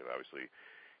that. So I can obviously,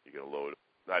 you can load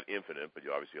not infinite, but you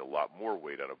obviously a lot more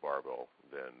weight on a barbell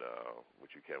than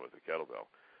what you can with a kettlebell.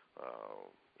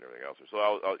 And everything else. So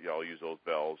I'll use those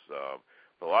bells.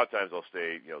 But a lot of times I'll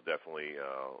stay definitely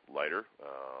lighter.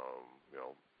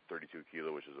 32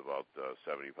 kilo, which is about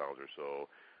 70 pounds or so.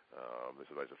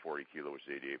 Sometimes a 40 kilo, which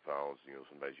is 88 pounds.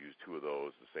 Sometimes use two of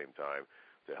those at the same time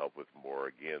to help with more,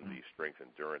 again, the strength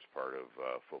endurance part of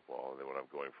football. And then when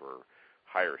I'm going for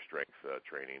higher strength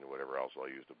training or whatever else, I'll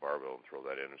use the barbell and throw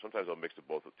that in. And sometimes I'll mix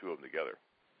two of them together.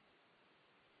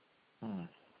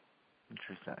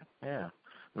 Interesting. Yeah,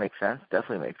 makes sense.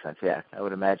 Definitely makes sense. Yeah, I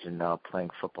would imagine playing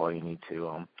football, you need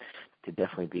to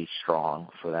definitely be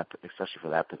strong for that, especially for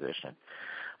that position.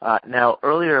 Now,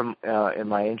 earlier in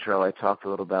my intro, I talked a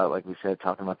little about, like we said,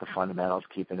 talking about the fundamentals,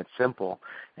 keeping it simple,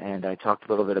 and I talked a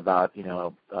little bit about,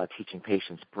 teaching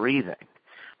patients breathing.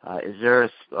 Is there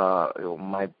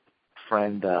my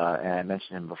friend, and I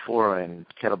mentioned him before, and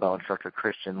kettlebell instructor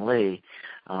Christian Lee,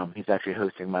 he's actually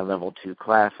hosting my level 2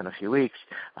 class in a few weeks.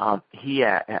 He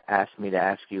asked me to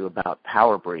ask you about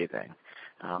power breathing.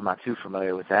 I'm not too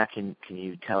familiar with that. Can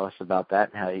you tell us about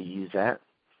that and how you use that?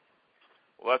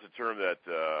 Well, that's a term that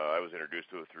I was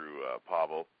introduced to through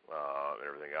Pavel and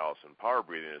everything else. And power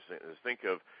breathing is think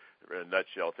of, in a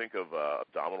nutshell, think of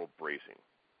abdominal bracing,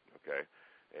 okay?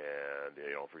 And,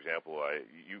 for example,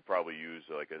 you probably use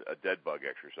like a dead bug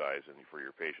exercise for your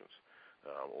patients.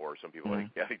 Or some people, I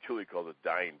think Julie calls it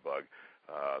dying bug.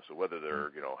 So whether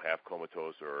they're, half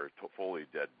comatose or fully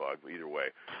dead bug, either way.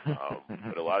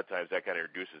 But a lot of times that kind of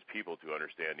introduces people to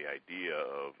understand the idea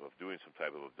of doing some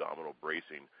type of abdominal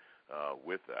bracing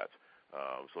with that.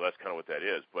 So that's kind of what that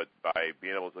is. But by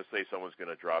being able to, let's say someone's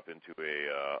going to drop into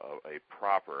a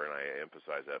proper, and I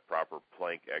emphasize that, proper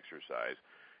plank exercise,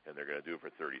 and they're going to do it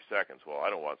for 30 seconds. Well, I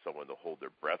don't want someone to hold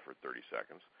their breath for 30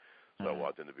 seconds. So I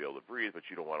want them to be able to breathe, but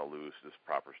you don't want to lose this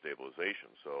proper stabilization.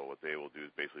 So what they will do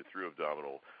is basically through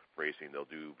abdominal bracing, they'll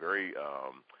do very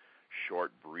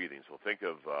short breathing. So think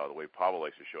of the way Pavel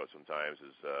likes to show it sometimes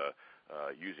is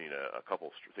using a couple.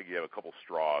 Think you have a couple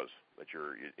straws that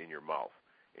you're in your mouth,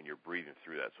 and you're breathing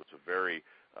through that. So it's a very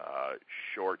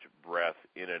short breath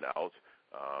in and out.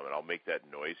 And I'll make that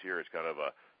noise here. It's kind of a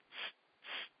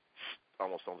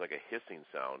almost sounds like a hissing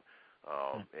sound.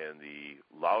 And the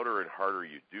louder and harder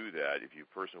you do that, if a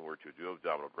person were to do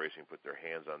abdominal bracing, put their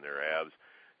hands on their abs,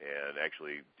 and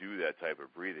actually do that type of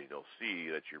breathing, they'll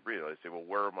see that you're breathing. They say, well,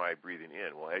 where am I breathing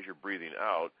in? Well, as you're breathing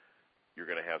out, you're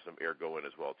going to have some air go in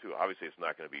as well, too. Obviously, it's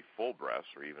not going to be full breaths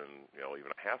or even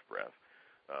a half breath,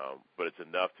 but it's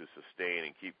enough to sustain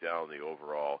and keep down the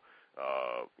overall,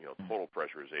 total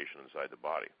pressurization inside the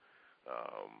body.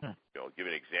 Give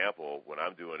an example. When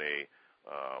I'm doing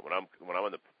when I'm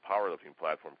on the powerlifting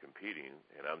platform competing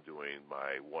and I'm doing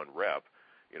my 1 rep,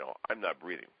 I'm not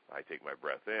breathing. I take my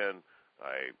breath in,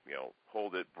 I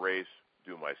hold it, brace,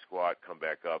 do my squat, come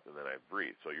back up, and then I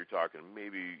breathe. So you're talking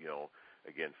maybe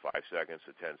again 5 seconds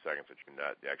to 10 seconds that you're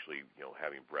not actually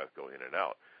having breath go in and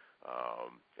out.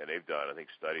 And they've done, I think,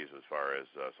 studies as far as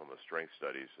some of the strength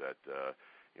studies that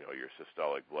your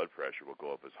systolic blood pressure will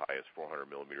go up as high as 400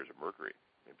 millimeters of mercury.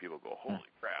 And people go, holy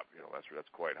crap,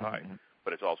 that's quite high.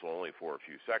 But it's also only for a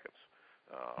few seconds.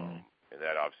 And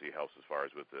that obviously helps as far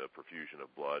as with the perfusion of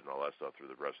blood and all that stuff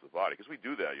through the rest of the body. Because we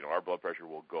do that. Our blood pressure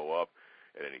will go up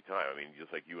at any time. I mean,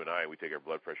 just like you and I, we take our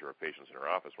blood pressure of patients in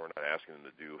our office. We're not asking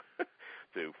them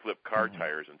to flip car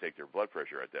tires and take their blood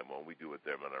pressure at that moment. We do it with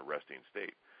them in a resting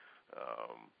state.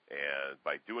 And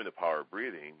by doing the power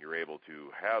breathing, you're able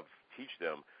to teach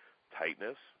them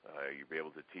tightness. You'll be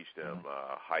able to teach them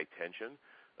high tension,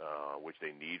 which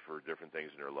they need for different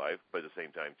things in their life, but at the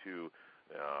same time, too,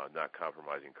 not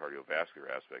compromising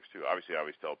cardiovascular aspects, too. Obviously, I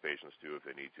always tell patients, too, if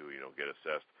they need to, get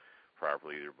assessed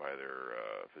properly either by their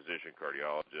physician,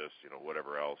 cardiologist,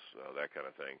 whatever else, that kind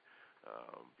of thing,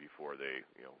 before they,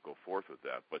 go forth with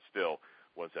that. But still,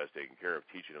 once that's taken care of,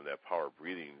 teaching them that power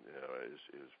breathing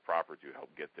is proper to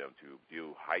help get them to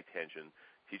do high tension,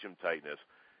 teach them tightness.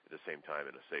 At at the same time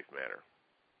in a safe manner.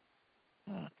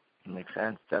 Makes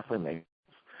sense. Definitely makes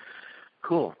sense.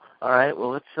 Cool. All right. Well,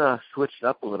 let's switch it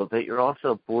up a little bit. You're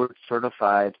also board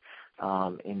certified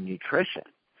in nutrition.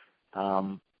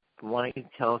 Why don't you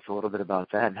tell us a little bit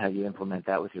about that and how you implement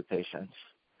that with your patients?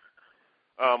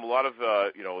 A lot of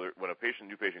when a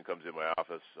new patient comes in my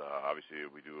office, obviously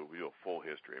we do a full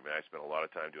history. I mean, I spend a lot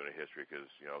of time doing a history because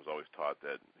I was always taught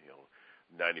that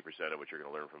 90% of what you're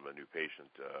going to learn from a new patient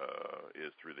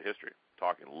is through the history,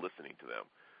 talking, listening to them.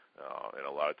 And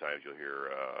a lot of times you'll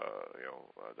hear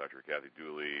Dr. Kathy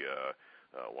Dooley,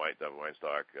 David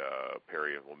Weinstock,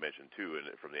 Perry will mention too,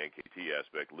 and from the NKT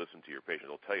aspect, listen to your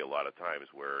patient. They'll tell you a lot of times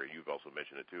where you've also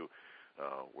mentioned it too.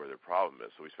 Where their problem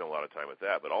is. So we spend a lot of time with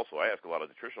that. But also I ask a lot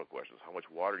of nutritional questions. How much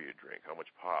water do you drink? How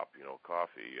much pop?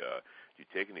 Coffee? Do you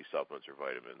take any supplements or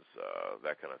vitamins?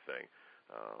 That kind of thing.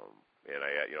 And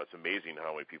it's amazing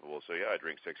how many people will say, yeah, I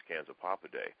drink 6 cans of pop a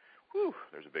day. Whew,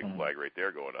 there's a big flag right there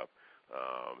going up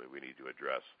that we need to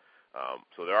address.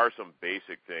 So there are some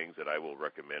basic things that I will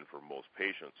recommend for most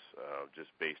patients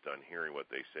just based on hearing what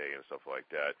they say and stuff like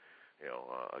that.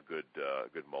 A good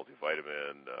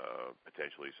multivitamin,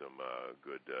 potentially some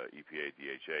good EPA,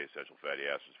 DHA, essential fatty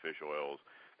acids, fish oils,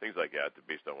 things like that,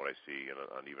 based on what I see,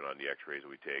 and even on the X-rays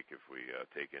that we take, if we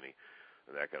take any,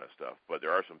 and that kind of stuff. But there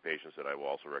are some patients that I will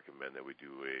also recommend that we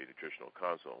do a nutritional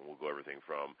consult, and we'll go everything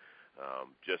from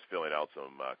just filling out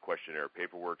some questionnaire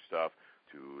paperwork stuff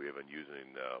to even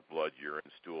using blood, urine,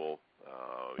 stool,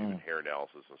 even hair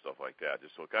analysis and stuff like that.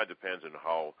 Just so it kind of depends on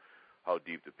how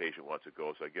deep the patient wants to go.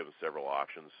 So I give them several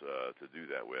options to do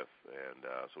that with, and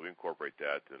so we incorporate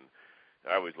that. And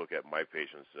I always look at my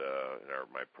patients and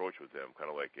my approach with them kind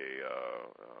of like a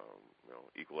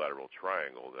equilateral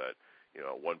triangle. That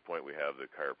at one point we have the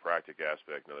chiropractic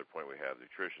aspect, another point we have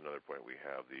nutrition, another point we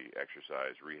have the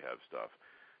exercise rehab stuff.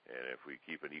 And if we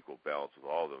keep an equal balance with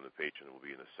all of them, the patient will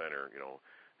be in the center,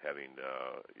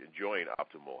 enjoying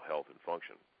optimal health and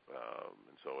function.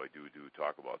 And so I do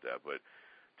talk about that, but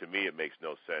to me, it makes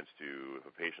no sense if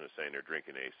a patient is saying they're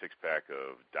drinking a 6-pack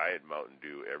of Diet Mountain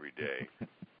Dew every day,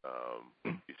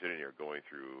 you're sitting there going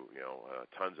through,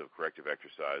 tons of corrective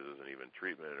exercises and even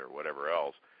treatment or whatever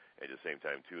else, and at the same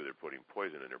time, too, they're putting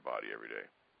poison in their body every day.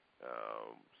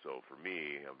 So for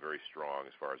me, I'm very strong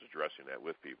as far as addressing that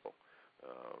with people,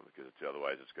 because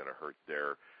otherwise it's going to hurt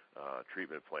their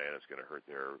treatment plan, it's going to hurt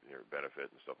their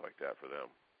benefit and stuff like that for them.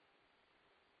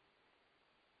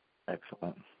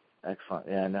 Excellent.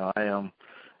 Yeah, no, I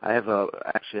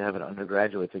actually have an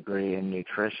undergraduate degree in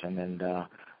nutrition, and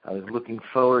I was looking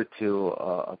forward to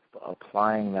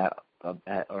applying that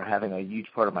or having a huge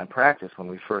part of my practice when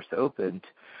we first opened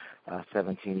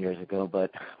 17 years ago. But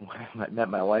when I met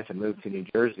my wife and moved to New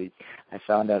Jersey, I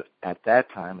found out at that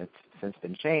time, it's since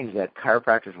been changed, that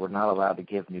chiropractors were not allowed to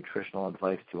give nutritional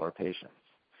advice to our patients.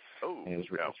 Oh,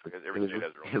 because every state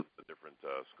has their own different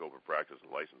scope of practice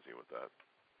and licensing with that.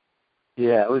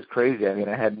 Yeah, it was crazy. I mean,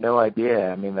 I had no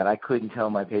idea. I mean, that I couldn't tell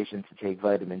my patients to take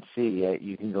vitamin C, yet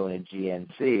you can go in a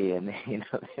GNC, and,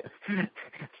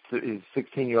 a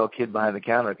 16-year-old kid behind the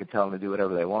counter could tell them to do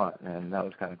whatever they want, and that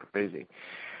was kind of crazy.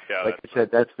 Yeah, like I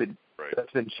said, that's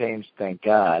been changed, thank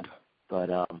God. But,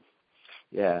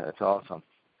 yeah, that's awesome.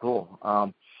 Cool.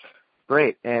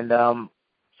 Great. And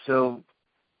so,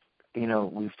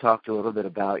 we've talked a little bit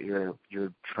about your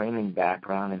training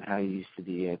background and how you used to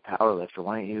be a powerlifter.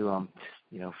 Why don't you,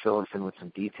 fill us in with some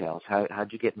details?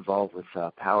 How'd you get involved with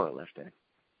powerlifting?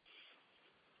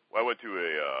 Well, I went to a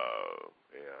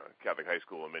Catholic high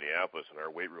school in Minneapolis, and our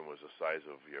weight room was the size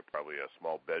of probably a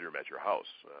small bedroom at your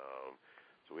house.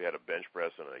 So we had a bench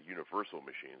press and a universal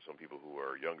machine. Some people who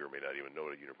are younger may not even know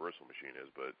what a universal machine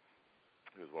is, but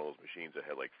it was one of those machines that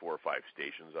had like 4 or 5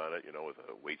 stations on it, with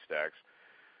weight stacks.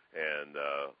 And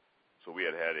so we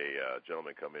had a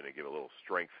gentleman come in and give a little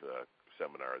strength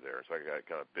seminar there. So I got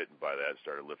kind of bitten by that and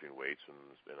started lifting weights.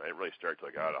 And I didn't really start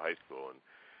till I got out of high school and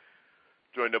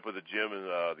joined up with a gym in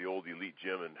the old Elite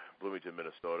Gym in Bloomington,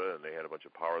 Minnesota. And they had a bunch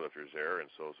of powerlifters there. And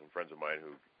so some friends of mine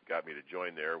who got me to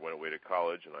join there went away to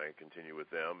college, and I continued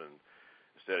with them. And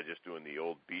instead of just doing the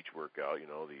old beach workout,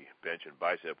 the bench and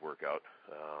bicep workout,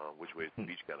 which way is the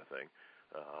beach kind of thing,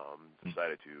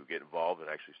 decided to get involved and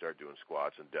actually start doing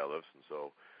squats and deadlifts. And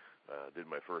so did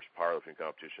my first powerlifting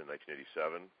competition in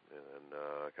 1987, and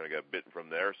kind of got bitten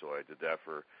from there. So I did that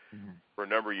for a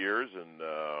number of years and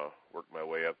worked my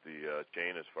way up the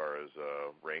chain as far as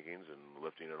rankings and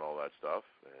lifting and all that stuff.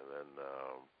 And then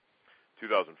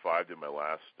 2005 did my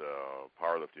last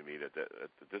powerlifting meet at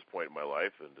this point in my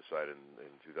life, and decided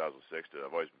in 2006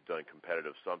 I've always done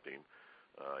competitive something.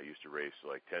 I used to race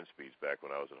like 10 speeds back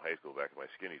when I was in high school, back in my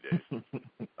skinny days,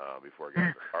 before I got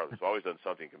into powerlifting. So I've always done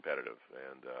something competitive,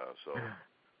 and so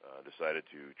decided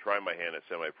to try my hand at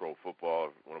semi-pro football.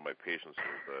 One of my patients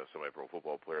was a semi-pro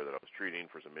football player that I was treating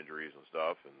for some injuries and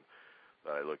stuff, and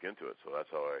I looked into it. So that's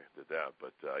how I did that.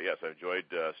 But yes, I enjoyed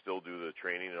still do the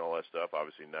training and all that stuff.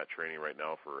 Obviously not training right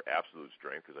now for absolute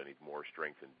strength because I need more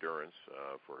strength endurance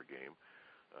for a game,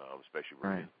 especially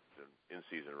we're in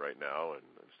season right now and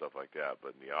stuff like that.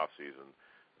 But in the off season,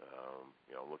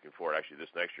 looking forward. Actually,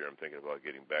 this next year I'm thinking about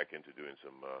getting back into doing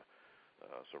some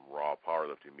raw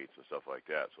powerlifting meets and stuff like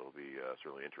that. So it'll be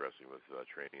certainly interesting with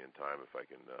training and time if I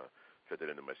can fit that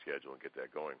into my schedule and get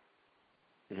that going.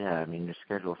 Yeah, I mean, your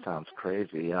schedule sounds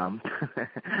crazy.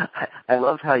 I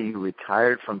love how you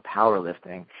retired from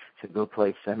powerlifting to go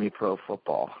play semi-pro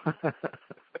football.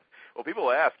 Well, people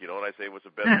ask, and I say, what's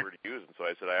the best word to use? And so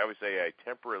I said, I always say I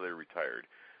temporarily retired.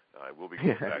 I will be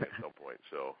going back at some point.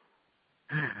 So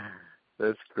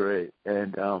that's great.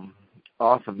 And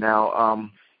awesome. Now,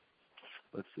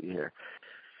 let's see here.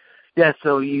 Yeah,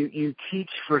 so you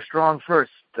teach for Strong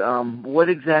First. What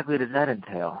exactly does that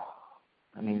entail?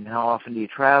 I mean, how often do you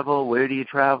travel? Where do you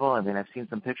travel? I mean, I've seen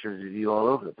some pictures of you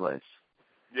all over the place.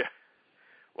 Yeah.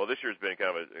 Well, this year's been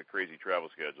kind of a crazy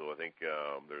travel schedule. I think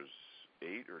there's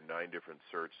 8 or 9 different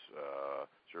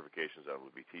certifications I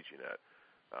will be teaching at.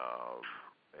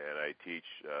 And I teach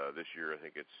this year, I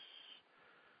think it's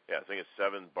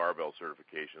 7 barbell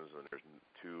certifications, and there's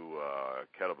 2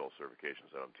 kettlebell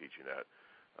certifications that I'm teaching at.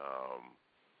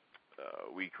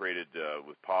 We created,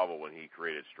 with Pavel, when he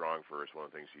created Strong First, one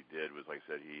of the things he did was, like I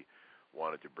said, he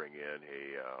wanted to bring in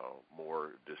a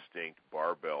more distinct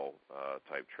barbell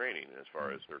type training as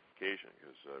far as certification,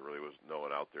 because there really was no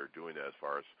one out there doing that as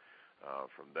far as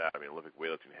from that. I mean, Olympic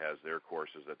Weightlifting has their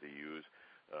courses that they use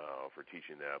for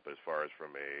teaching that, but as far as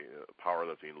from a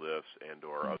powerlifting lifts and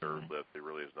or other lifts, there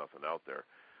really is nothing out there.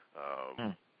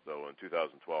 So in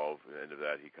 2012, at the end of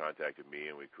that, he contacted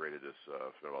me, and we created this,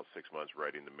 spent about 6 months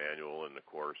writing the manual and the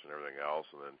course and everything else,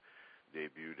 and then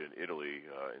debuted in Italy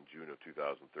in June of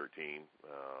 2013.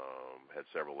 Had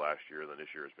several last year, and then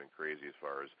this year has been crazy as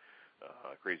far as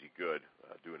crazy good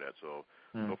doing that. So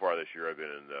far this year I've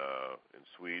been in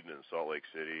Sweden and Salt Lake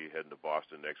City, heading to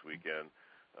Boston next weekend.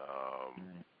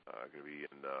 Going to be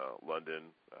in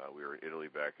London. We were in Italy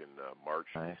back in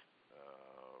March. Nice.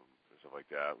 Stuff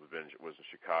like that. Was in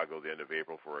Chicago the end of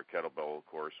April for a kettlebell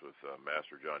course with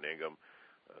Master John Ingham,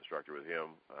 instructor with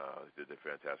him. Did a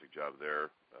fantastic job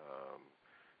there.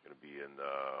 Going to be in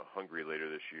Hungary later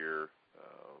this year,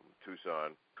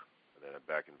 Tucson, and then I'm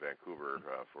back in Vancouver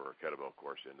for a kettlebell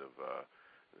course in the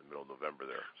middle of November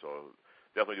there. So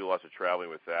definitely do lots of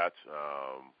traveling with that.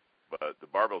 But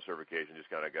the barbell certification just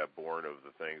kind of got born of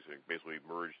the things and basically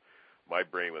merged my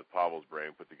brain with Pavel's brain,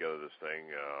 put together this thing,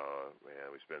 and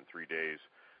we spent 3 days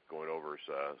going over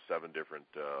 7 different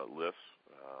lifts,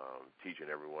 teaching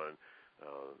everyone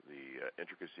the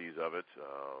intricacies of it.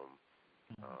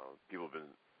 People have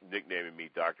been nicknaming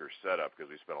me Dr. Setup because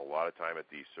we spent a lot of time at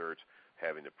these certs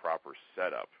having the proper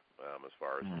setup as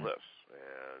far as lifts.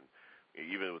 And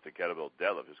even with the kettlebell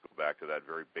deadlift, just go back to that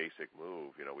very basic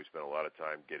move. We spent a lot of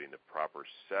time getting the proper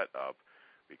setup,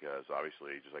 because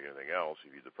obviously, just like anything else,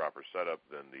 if you do the proper setup,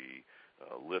 then the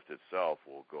lift itself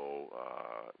will go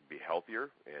be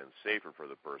healthier and safer for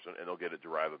the person, and they'll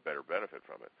derive a better benefit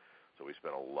from it. So we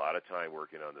spent a lot of time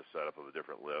working on the setup of the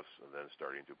different lifts, and then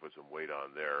starting to put some weight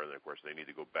on there. And then, of course, they need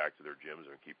to go back to their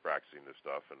gyms and keep practicing this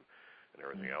stuff and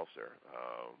everything else there.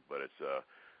 But it's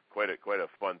quite a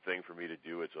fun thing for me to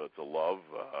do. It's a love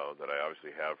that I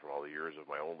obviously have from all the years of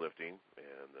my own lifting,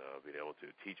 and being able to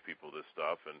teach people this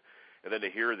stuff, and then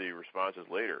to hear the responses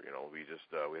later.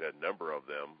 We had a number of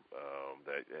them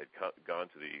that had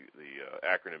gone to the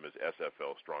acronym is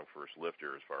SFL, Strong First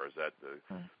Lifter, as far as that the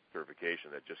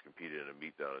certification, that just competed in a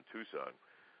meet down in Tucson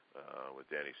with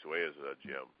Danny Sueya's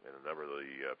gym, and a number of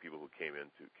the people who came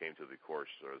to the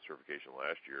course or the certification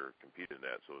last year competed in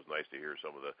that. So it was nice to hear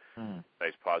some of the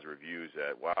nice positive reviews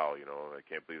that, wow, I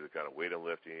can't believe the kind of weight I'm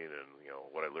lifting, and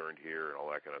what I learned here and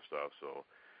all that kind of stuff. So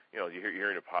you're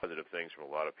hearing the positive things from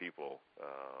a lot of people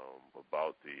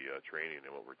about the training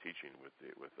and what we're teaching with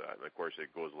that. And of course,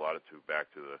 it goes a lot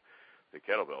back to the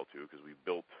kettlebell too, because we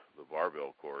built the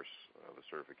barbell course, the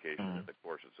certification and the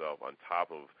course itself on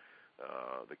top of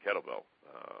the kettlebell.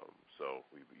 So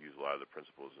we use a lot of the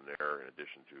principles in there in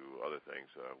addition to other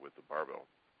things with the barbell.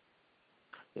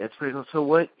 Yeah, it's pretty cool. So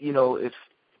what,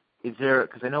 is there,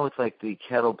 because I know it's like the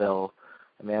kettlebell,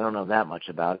 I mean, I don't know that much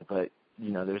about it, but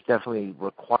there's definitely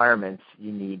requirements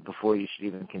you need before you should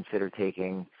even consider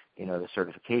taking, the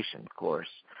certification course.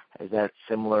 Is that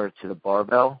similar to the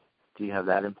barbell? Do you have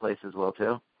that in place as well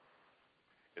too?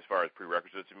 As far as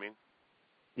prerequisites, you mean?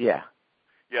 Yeah.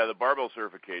 Yeah, the barbell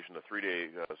certification, the 3-day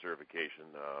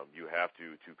certification, you have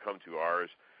to come to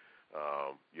ours.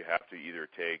 You have to either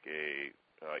take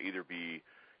either be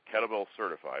kettlebell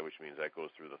certified, which means that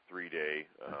goes through the 3-day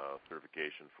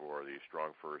certification for the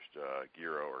Strong First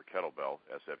Giro or kettlebell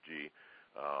SFG,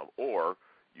 or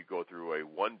you go through a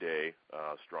 1-day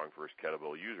Strong First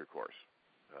kettlebell user course.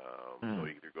 So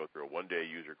you either go through a 1-day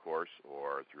user course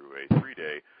or through a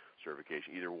 3-day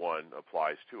certification. Either one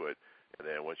applies to it. And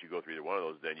then once you go through either one of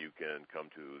those, then you can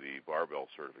come to the barbell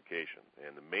certification.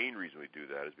 And the main reason we do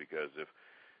that is because if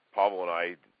Pavel and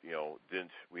I,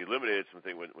 we eliminated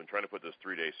something when trying to put this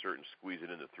 3-day cert and squeeze it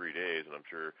into 3 days, and I'm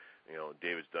sure,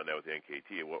 David's done that with the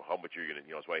NKT. How much are you going to,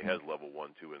 that's why he has level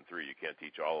 1, 2, and 3. You can't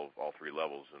teach all 3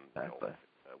 levels in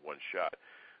one shot.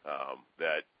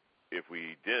 That if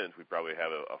we didn't, we'd probably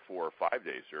have a 4 or 5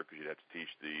 day cert because you'd have to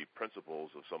teach the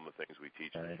principles of some of the things we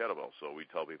teach in the kettlebell. So we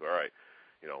tell people, all right,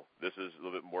 this is a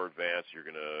little bit more advanced. You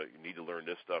need to learn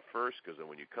this stuff first because then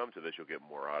when you come to this, you'll get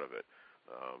more out of it.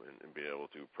 And be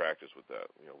able to practice with that.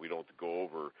 We don't go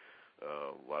over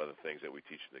a lot of the things that we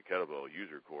teach in the kettlebell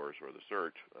user course or the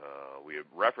cert. We have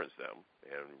referenced them,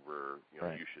 and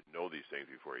you should know these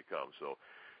things before you come. So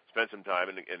spend some time.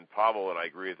 And Pavel, and I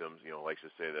agree with him, likes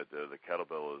to say that the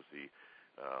kettlebell is the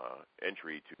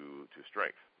entry to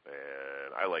strength.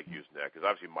 And I like using that because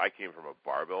obviously I came from a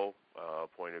barbell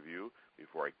point of view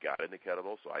before I got into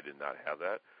kettlebell, so I did not have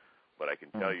that. But I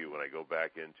can tell you when I go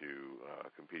back into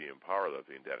competing in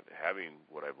powerlifting that having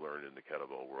what I've learned in the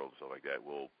kettlebell world and stuff like that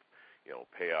will,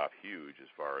 pay off huge as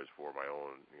far as for my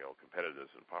own,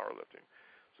 competitiveness in powerlifting.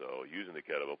 So using the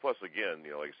kettlebell, plus again,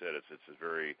 like I said, it's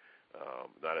very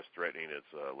not as threatening.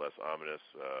 It's less ominous.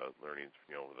 Learning,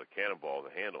 the cannonball,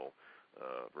 the handle,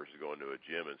 versus going to a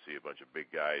gym and see a bunch of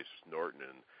big guys snorting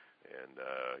and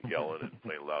yelling and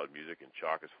playing loud music and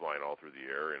chalk is flying all through the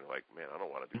air and like, man, I don't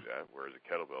want to do that. Whereas a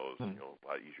kettlebell is a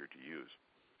lot easier to use.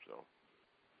 So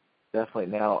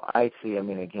definitely. Now I see. I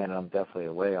mean, again, I'm definitely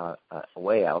a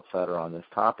way outsider on this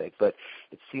topic, but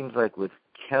it seems like with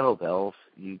kettlebells,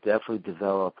 you definitely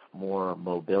develop more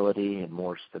mobility and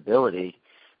more stability,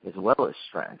 as well as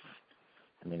strength.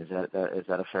 I mean, is that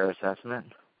a fair assessment?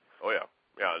 Oh yeah,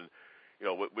 yeah. And,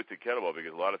 with the kettlebell,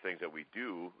 because a lot of things that we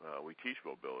do, we teach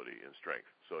mobility and strength.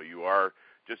 So you are,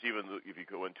 just even if you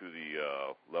go into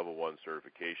the level 1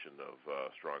 certification of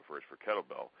Strong First for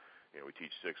kettlebell, we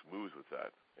teach 6 moves with that.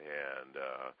 And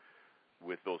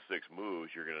with those 6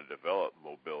 moves, you're going to develop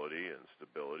mobility and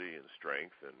stability and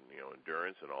strength and,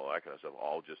 endurance and all that kind of stuff,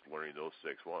 all just learning those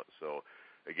 6 ones. So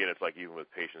again, it's like even with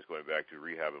patients going back to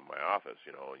rehab in my office,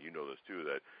 and you know this too,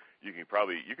 that you could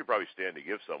probably stand to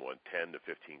give someone 10 to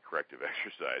 15 corrective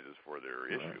exercises for their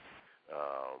issue.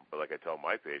 But like I tell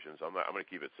my patients, I'm going to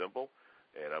keep it simple,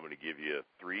 and I'm going to give you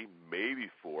 3, maybe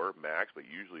 4 max, but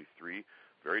usually 3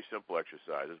 very simple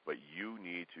exercises. But you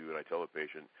need to, and I tell the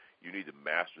patient, you need to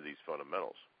master these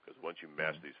fundamentals, because once you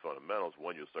master these fundamentals,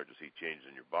 you'll start to see changes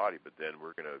in your body, but then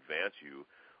we're going to advance you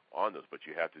on those. But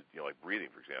you have to, like breathing,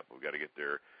 for example, we've got to get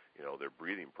their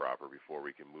breathing proper before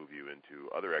we can move you into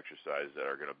other exercises that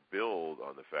are going to build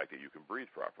on the fact that you can breathe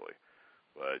properly.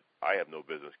 But I have no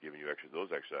business giving you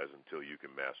those exercises until you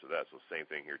can master that. So same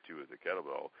thing here too with the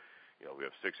kettlebell. We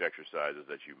have 6 exercises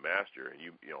that you master, and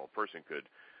a person could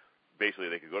basically,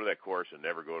 they could go to that course and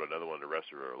never go to another one the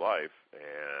rest of their life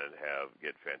and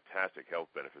get fantastic health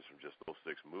benefits from just those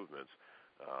 6 movements.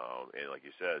 And like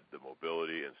you said, the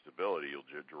mobility and stability, you'll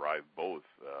derive both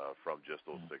from just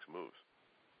those 6 moves.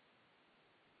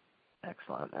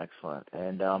 Excellent.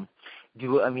 And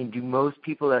do most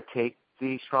people that take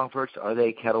the Strong First, are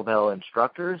they kettlebell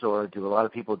instructors, or do a lot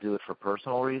of people do it for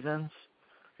personal reasons?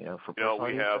 We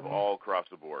have all across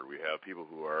the board. We have people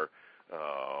who are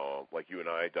like you and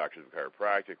I, doctors of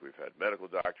chiropractic. We've had medical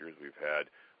doctors. We've had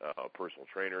personal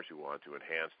trainers who want to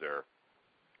enhance their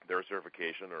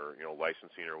certification or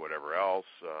licensing or whatever else.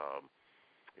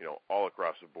 All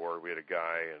across the board. We had a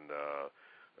guy and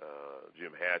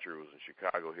Jim Hatcher, who was in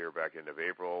Chicago here back end of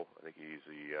April. I think he's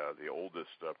the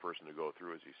oldest person to go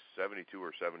through. Is he 72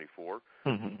 or 74?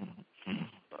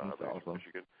 That's awesome.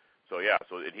 Michigan. So yeah,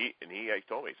 and he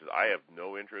told me, he says, I have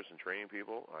no interest in training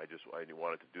people. I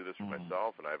wanted to do this for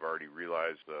myself, and I've already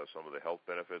realized some of the health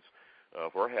benefits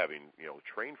for having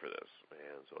trained for this.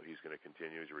 And so he's going to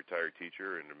continue. He's a retired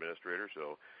teacher and administrator,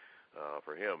 so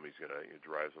for him, he's going to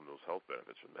derive some of those health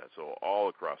benefits from that. So all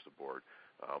across the board.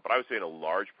 But I would say in a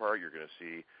large part, you're going to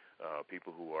see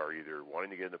people who are either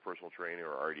wanting to get into personal training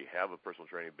or already have a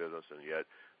personal training business and yet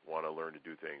want to learn to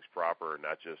do things proper and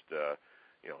not just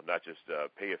not just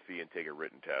pay a fee and take a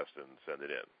written test and send it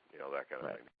in, that kind of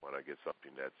Right. thing. You want to get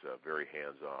something that's very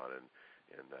hands-on,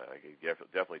 and I can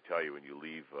definitely tell you when you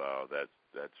leave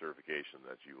that certification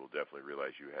that you will definitely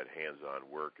realize you had hands-on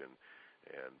work,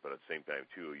 but at the same time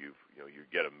too, you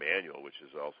get a manual which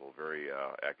is also very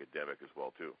academic as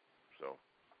well too. So.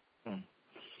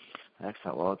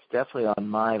 Excellent. Well, it's definitely on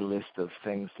my list of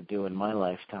things to do in my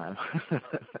lifetime.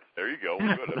 There you go.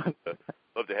 Good. I'd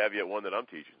love to have you at one that I'm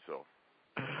teaching. So.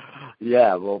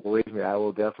 Yeah, well, believe me, I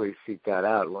will definitely seek that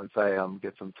out once I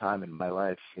get some time in my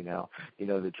life. You know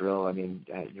the drill. I mean,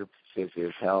 you're busy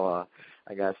as hell.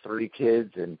 I got 3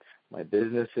 kids and my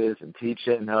businesses and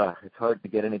teaching. It's hard to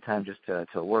get any time just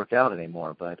to work out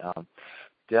anymore. But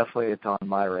definitely, it's on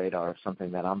my radar.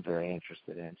 Something that I'm very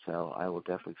interested in. So I will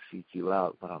definitely seek you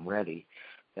out when I'm ready.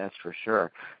 That's for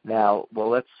sure. Now, well,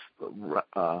 let's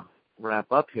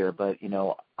wrap up here. But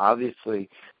obviously.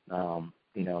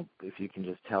 If you can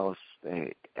just tell us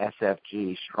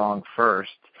SFG, Strong First,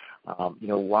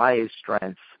 why is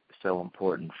strength so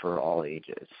important for all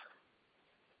ages?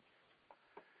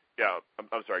 Yeah,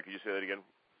 I'm sorry. Could you say that again,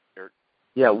 Eric?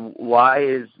 Yeah, why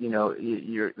is,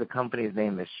 the company's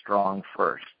name is Strong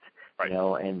First, right.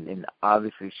 And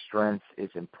obviously strength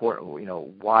is important.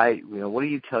 Why, what do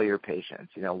you tell your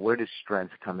patients? Where does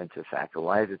strength come into factor?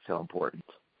 Why is it so important?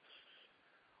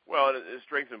 Well,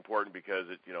 strength is important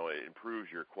because it improves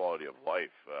your quality of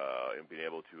life and being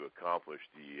able to accomplish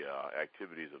the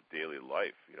activities of daily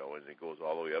life. And it goes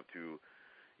all the way up to,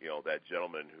 that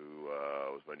gentleman who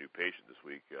was my new patient this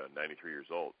week, 93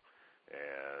 years old,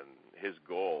 and his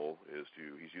goal is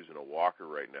he's using a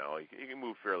walker right now. He can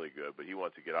move fairly good, but he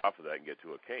wants to get off of that and get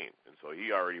to a cane, and so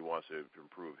he already wants to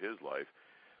improve his life,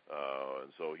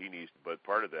 and so he needs. But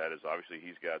part of that is obviously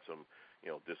he's got some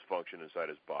dysfunction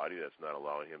inside his body that's not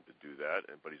allowing him to do that.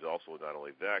 But he's also not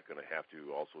only that going to have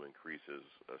to also increase his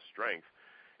strength.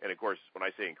 And of course, when I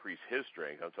say increase his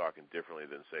strength, I'm talking differently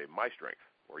than say my strength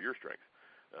or your strength.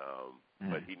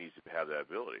 But he needs to have that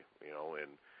ability,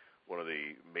 And one of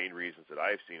the main reasons that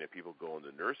I've seen that people go into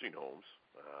nursing homes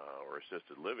or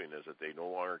assisted living is that they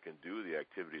no longer can do the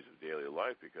activities of daily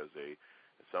life because they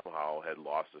somehow had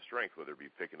lost the strength, whether it be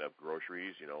picking up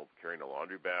groceries, carrying a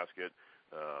laundry basket,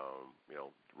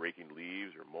 raking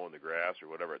leaves or mowing the grass or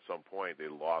whatever. At some point,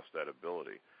 they lost that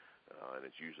ability, and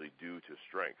it's usually due to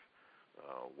strength.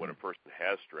 When a person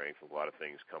has strength, a lot of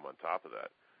things come on top of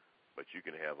that. But you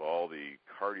can have all the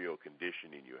cardio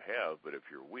conditioning you have, but if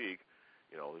you're weak,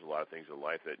 there's a lot of things in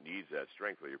life that needs that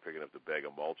strength, whether you're picking up the bag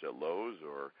of mulch at Lowe's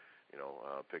or,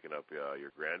 picking up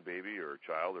your grandbaby or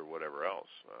child or whatever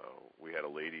else. We had a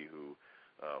lady who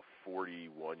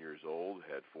 41 years old,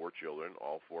 had 4 children,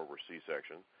 all 4 were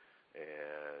C-section,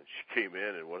 and she came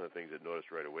in, and one of the things that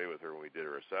noticed right away with her when we did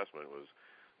her assessment was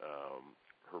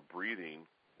her breathing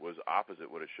was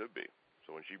opposite what it should be.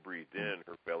 So when she breathed in,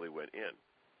 her belly went in.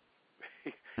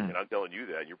 And I'm telling you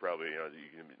that, and you're probably,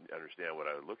 you can understand what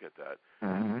I would look at that.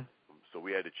 Mm-hmm. So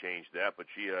we had to change that, but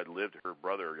she had lived, her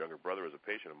younger brother was a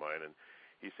patient of mine, and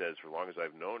he says for as long as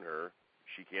I've known her,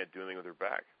 she can't do anything with her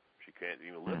back. She can't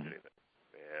even lift anything.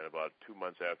 And about 2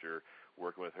 months after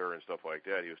working with her and stuff like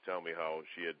that, he was telling me how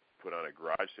she had put on a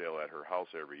garage sale at her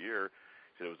house every year.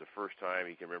 He said it was the first time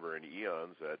he can remember in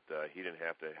eons that he didn't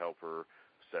have to help her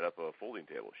set up a folding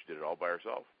table. She did it all by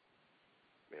herself.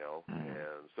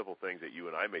 And simple things that you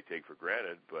and I may take for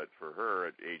granted, but for her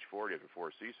at age 40, after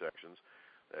 4 C-sections,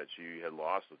 that she had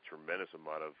lost a tremendous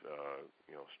amount of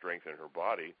strength in her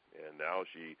body, and now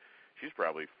she's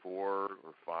probably 4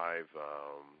 or 5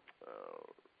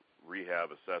 rehab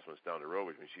assessments down the road,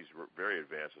 which means she's very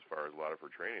advanced as far as a lot of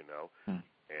her training now,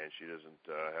 and she doesn't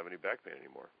have any back pain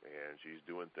anymore, and she's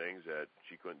doing things that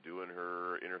she couldn't do in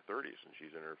her 30s, and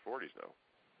she's in her 40s now.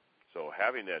 So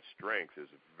having that strength is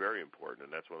very important,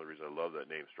 and that's one of the reasons I love that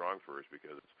name Strong First,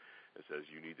 because it says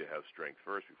you need to have strength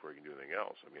first before you can do anything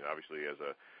else. I mean, obviously, as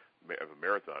a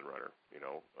marathon runner,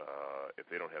 if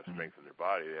they don't have strength in their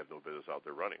body, they have no business out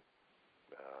there running.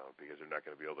 Because they're not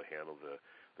going to be able to handle the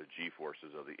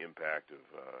G-forces of the impact of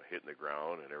hitting the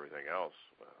ground and everything else.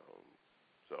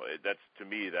 To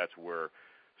me, that's where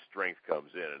strength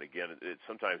comes in. And again,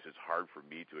 sometimes it's hard for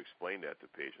me to explain that to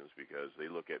patients because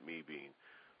they look at me being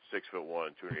 6'1",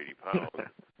 280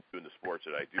 pounds, doing the sports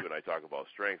that I do, and I talk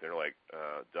about strength. And they're like,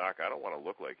 Doc, I don't want to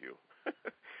look like you.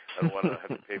 I don't want to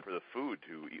have to pay for the food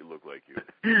to look like you.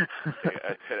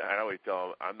 I always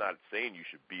tell them, I'm not saying you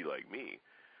should be like me.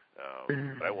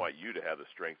 But I want you to have the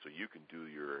strength so you can do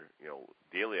your,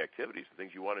 daily activities, the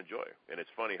things you want to enjoy. And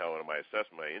it's funny how in my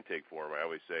assessment, my intake form, I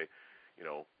always say,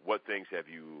 what things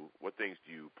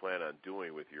do you plan on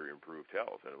doing with your improved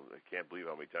health? And I can't believe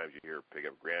how many times you hear pick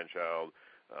up grandchild,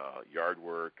 yard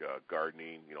work,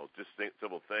 gardening, just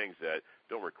simple things that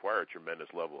don't require a tremendous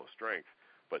level of strength,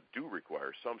 but do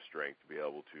require some strength to be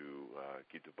able to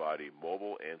keep the body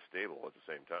mobile and stable at the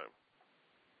same time.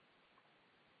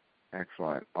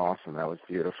 Excellent. Awesome. That was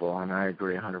beautiful, and I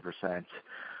agree 100%.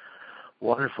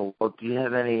 Wonderful. Well, do you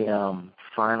have any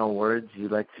final words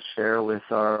you'd like to share with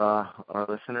our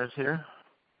listeners here?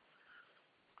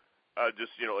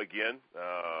 Just, again,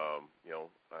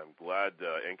 I'm glad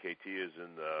NKT is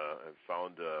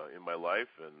found in my life,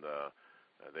 and I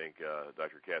thank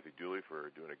Dr. Kathy Dooley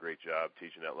for doing a great job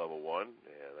teaching at level 1,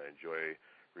 and I enjoy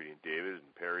reading David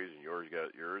and Perry's and yours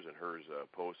and hers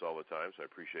posts all the time, so I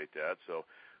appreciate that. So,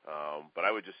 but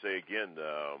I would just say again,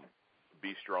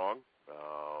 be strong.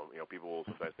 People will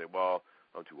sometimes say, well,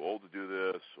 I'm too old to do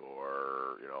this,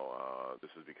 or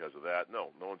this is because of that.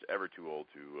 No one's ever too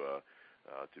old to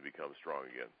become strong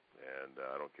again. And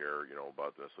I don't care,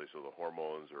 about necessarily the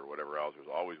hormones or whatever else.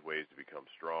 There's always ways to become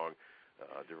strong,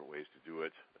 different ways to do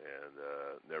it, and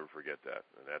never forget that.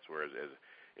 And that's where,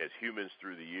 as humans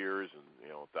through the years and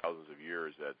thousands of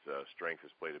years, that strength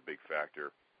has played a big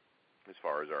factor as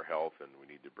far as our health, and we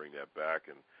need to bring that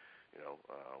back. And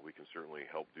we can certainly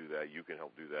help do that. You can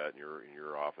help do that in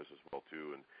your office as well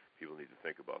too, and people need to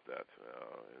think about that,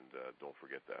 and don't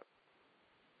forget that.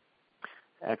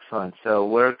 Excellent. So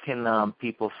where can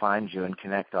people find you and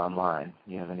connect online?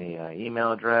 Do you have any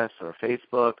email address or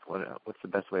Facebook? What's the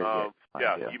best way to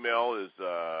find you? Email is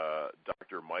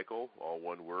Dr. Michael, all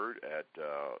one word, at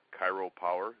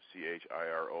ChiroPower,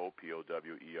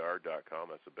 ChiroPower.com.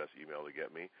 That's the best email to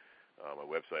get me. My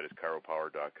website is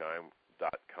chiropower.com.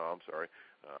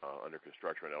 Under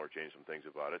construction right now. We're changing some things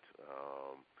about it.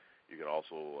 You can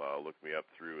also look me up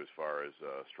through as far as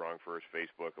Strong First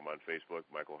Facebook. I'm on Facebook,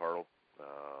 Michael Hartle,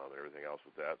 and everything else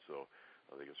with that. So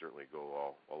they can certainly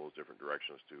go all those different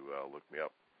directions to look me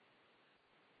up.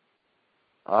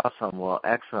 Awesome. Well,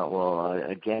 excellent. Well,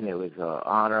 again, it was an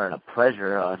honor and a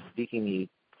pleasure speaking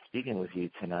with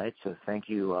you tonight. So thank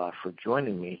you for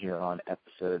joining me here on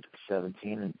episode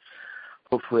 17. And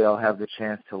hopefully I'll have the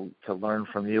chance to learn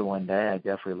from you one day. I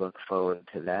definitely look forward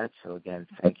to that. So, again,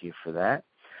 thank you for that.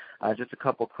 Just a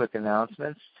couple quick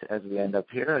announcements as we end up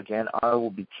here. Again, I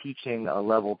will be teaching a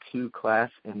Level 2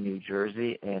 class in New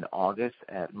Jersey in August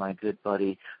at my good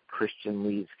buddy Christian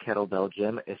Lee's Kettlebell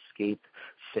Gym, Escape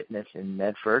Fitness in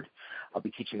Medford. I'll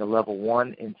be teaching a Level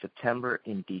 1 in September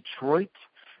in Detroit.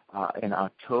 In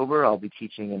October, I'll be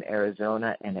teaching in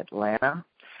Arizona and Atlanta.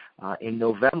 In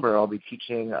November, I'll be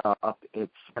teaching up at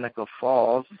Seneca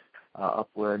Falls, up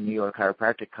where New York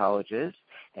Chiropractic College is.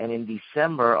 And in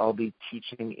December, I'll be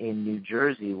teaching in New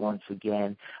Jersey once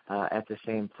again at the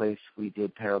same place we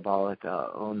did Parabolic,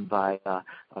 owned by a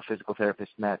physical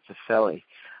therapist, Matt Cifelli.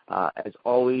 As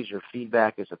always, your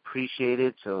feedback is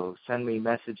appreciated, so send me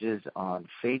messages on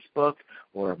Facebook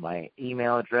or my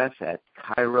email address at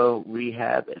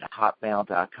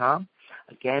chirorehab@hotmail.com.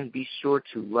 Again, be sure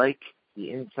to like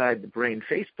the Inside the Brain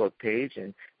Facebook page,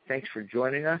 and thanks for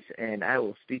joining us, and I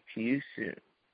will speak to you soon.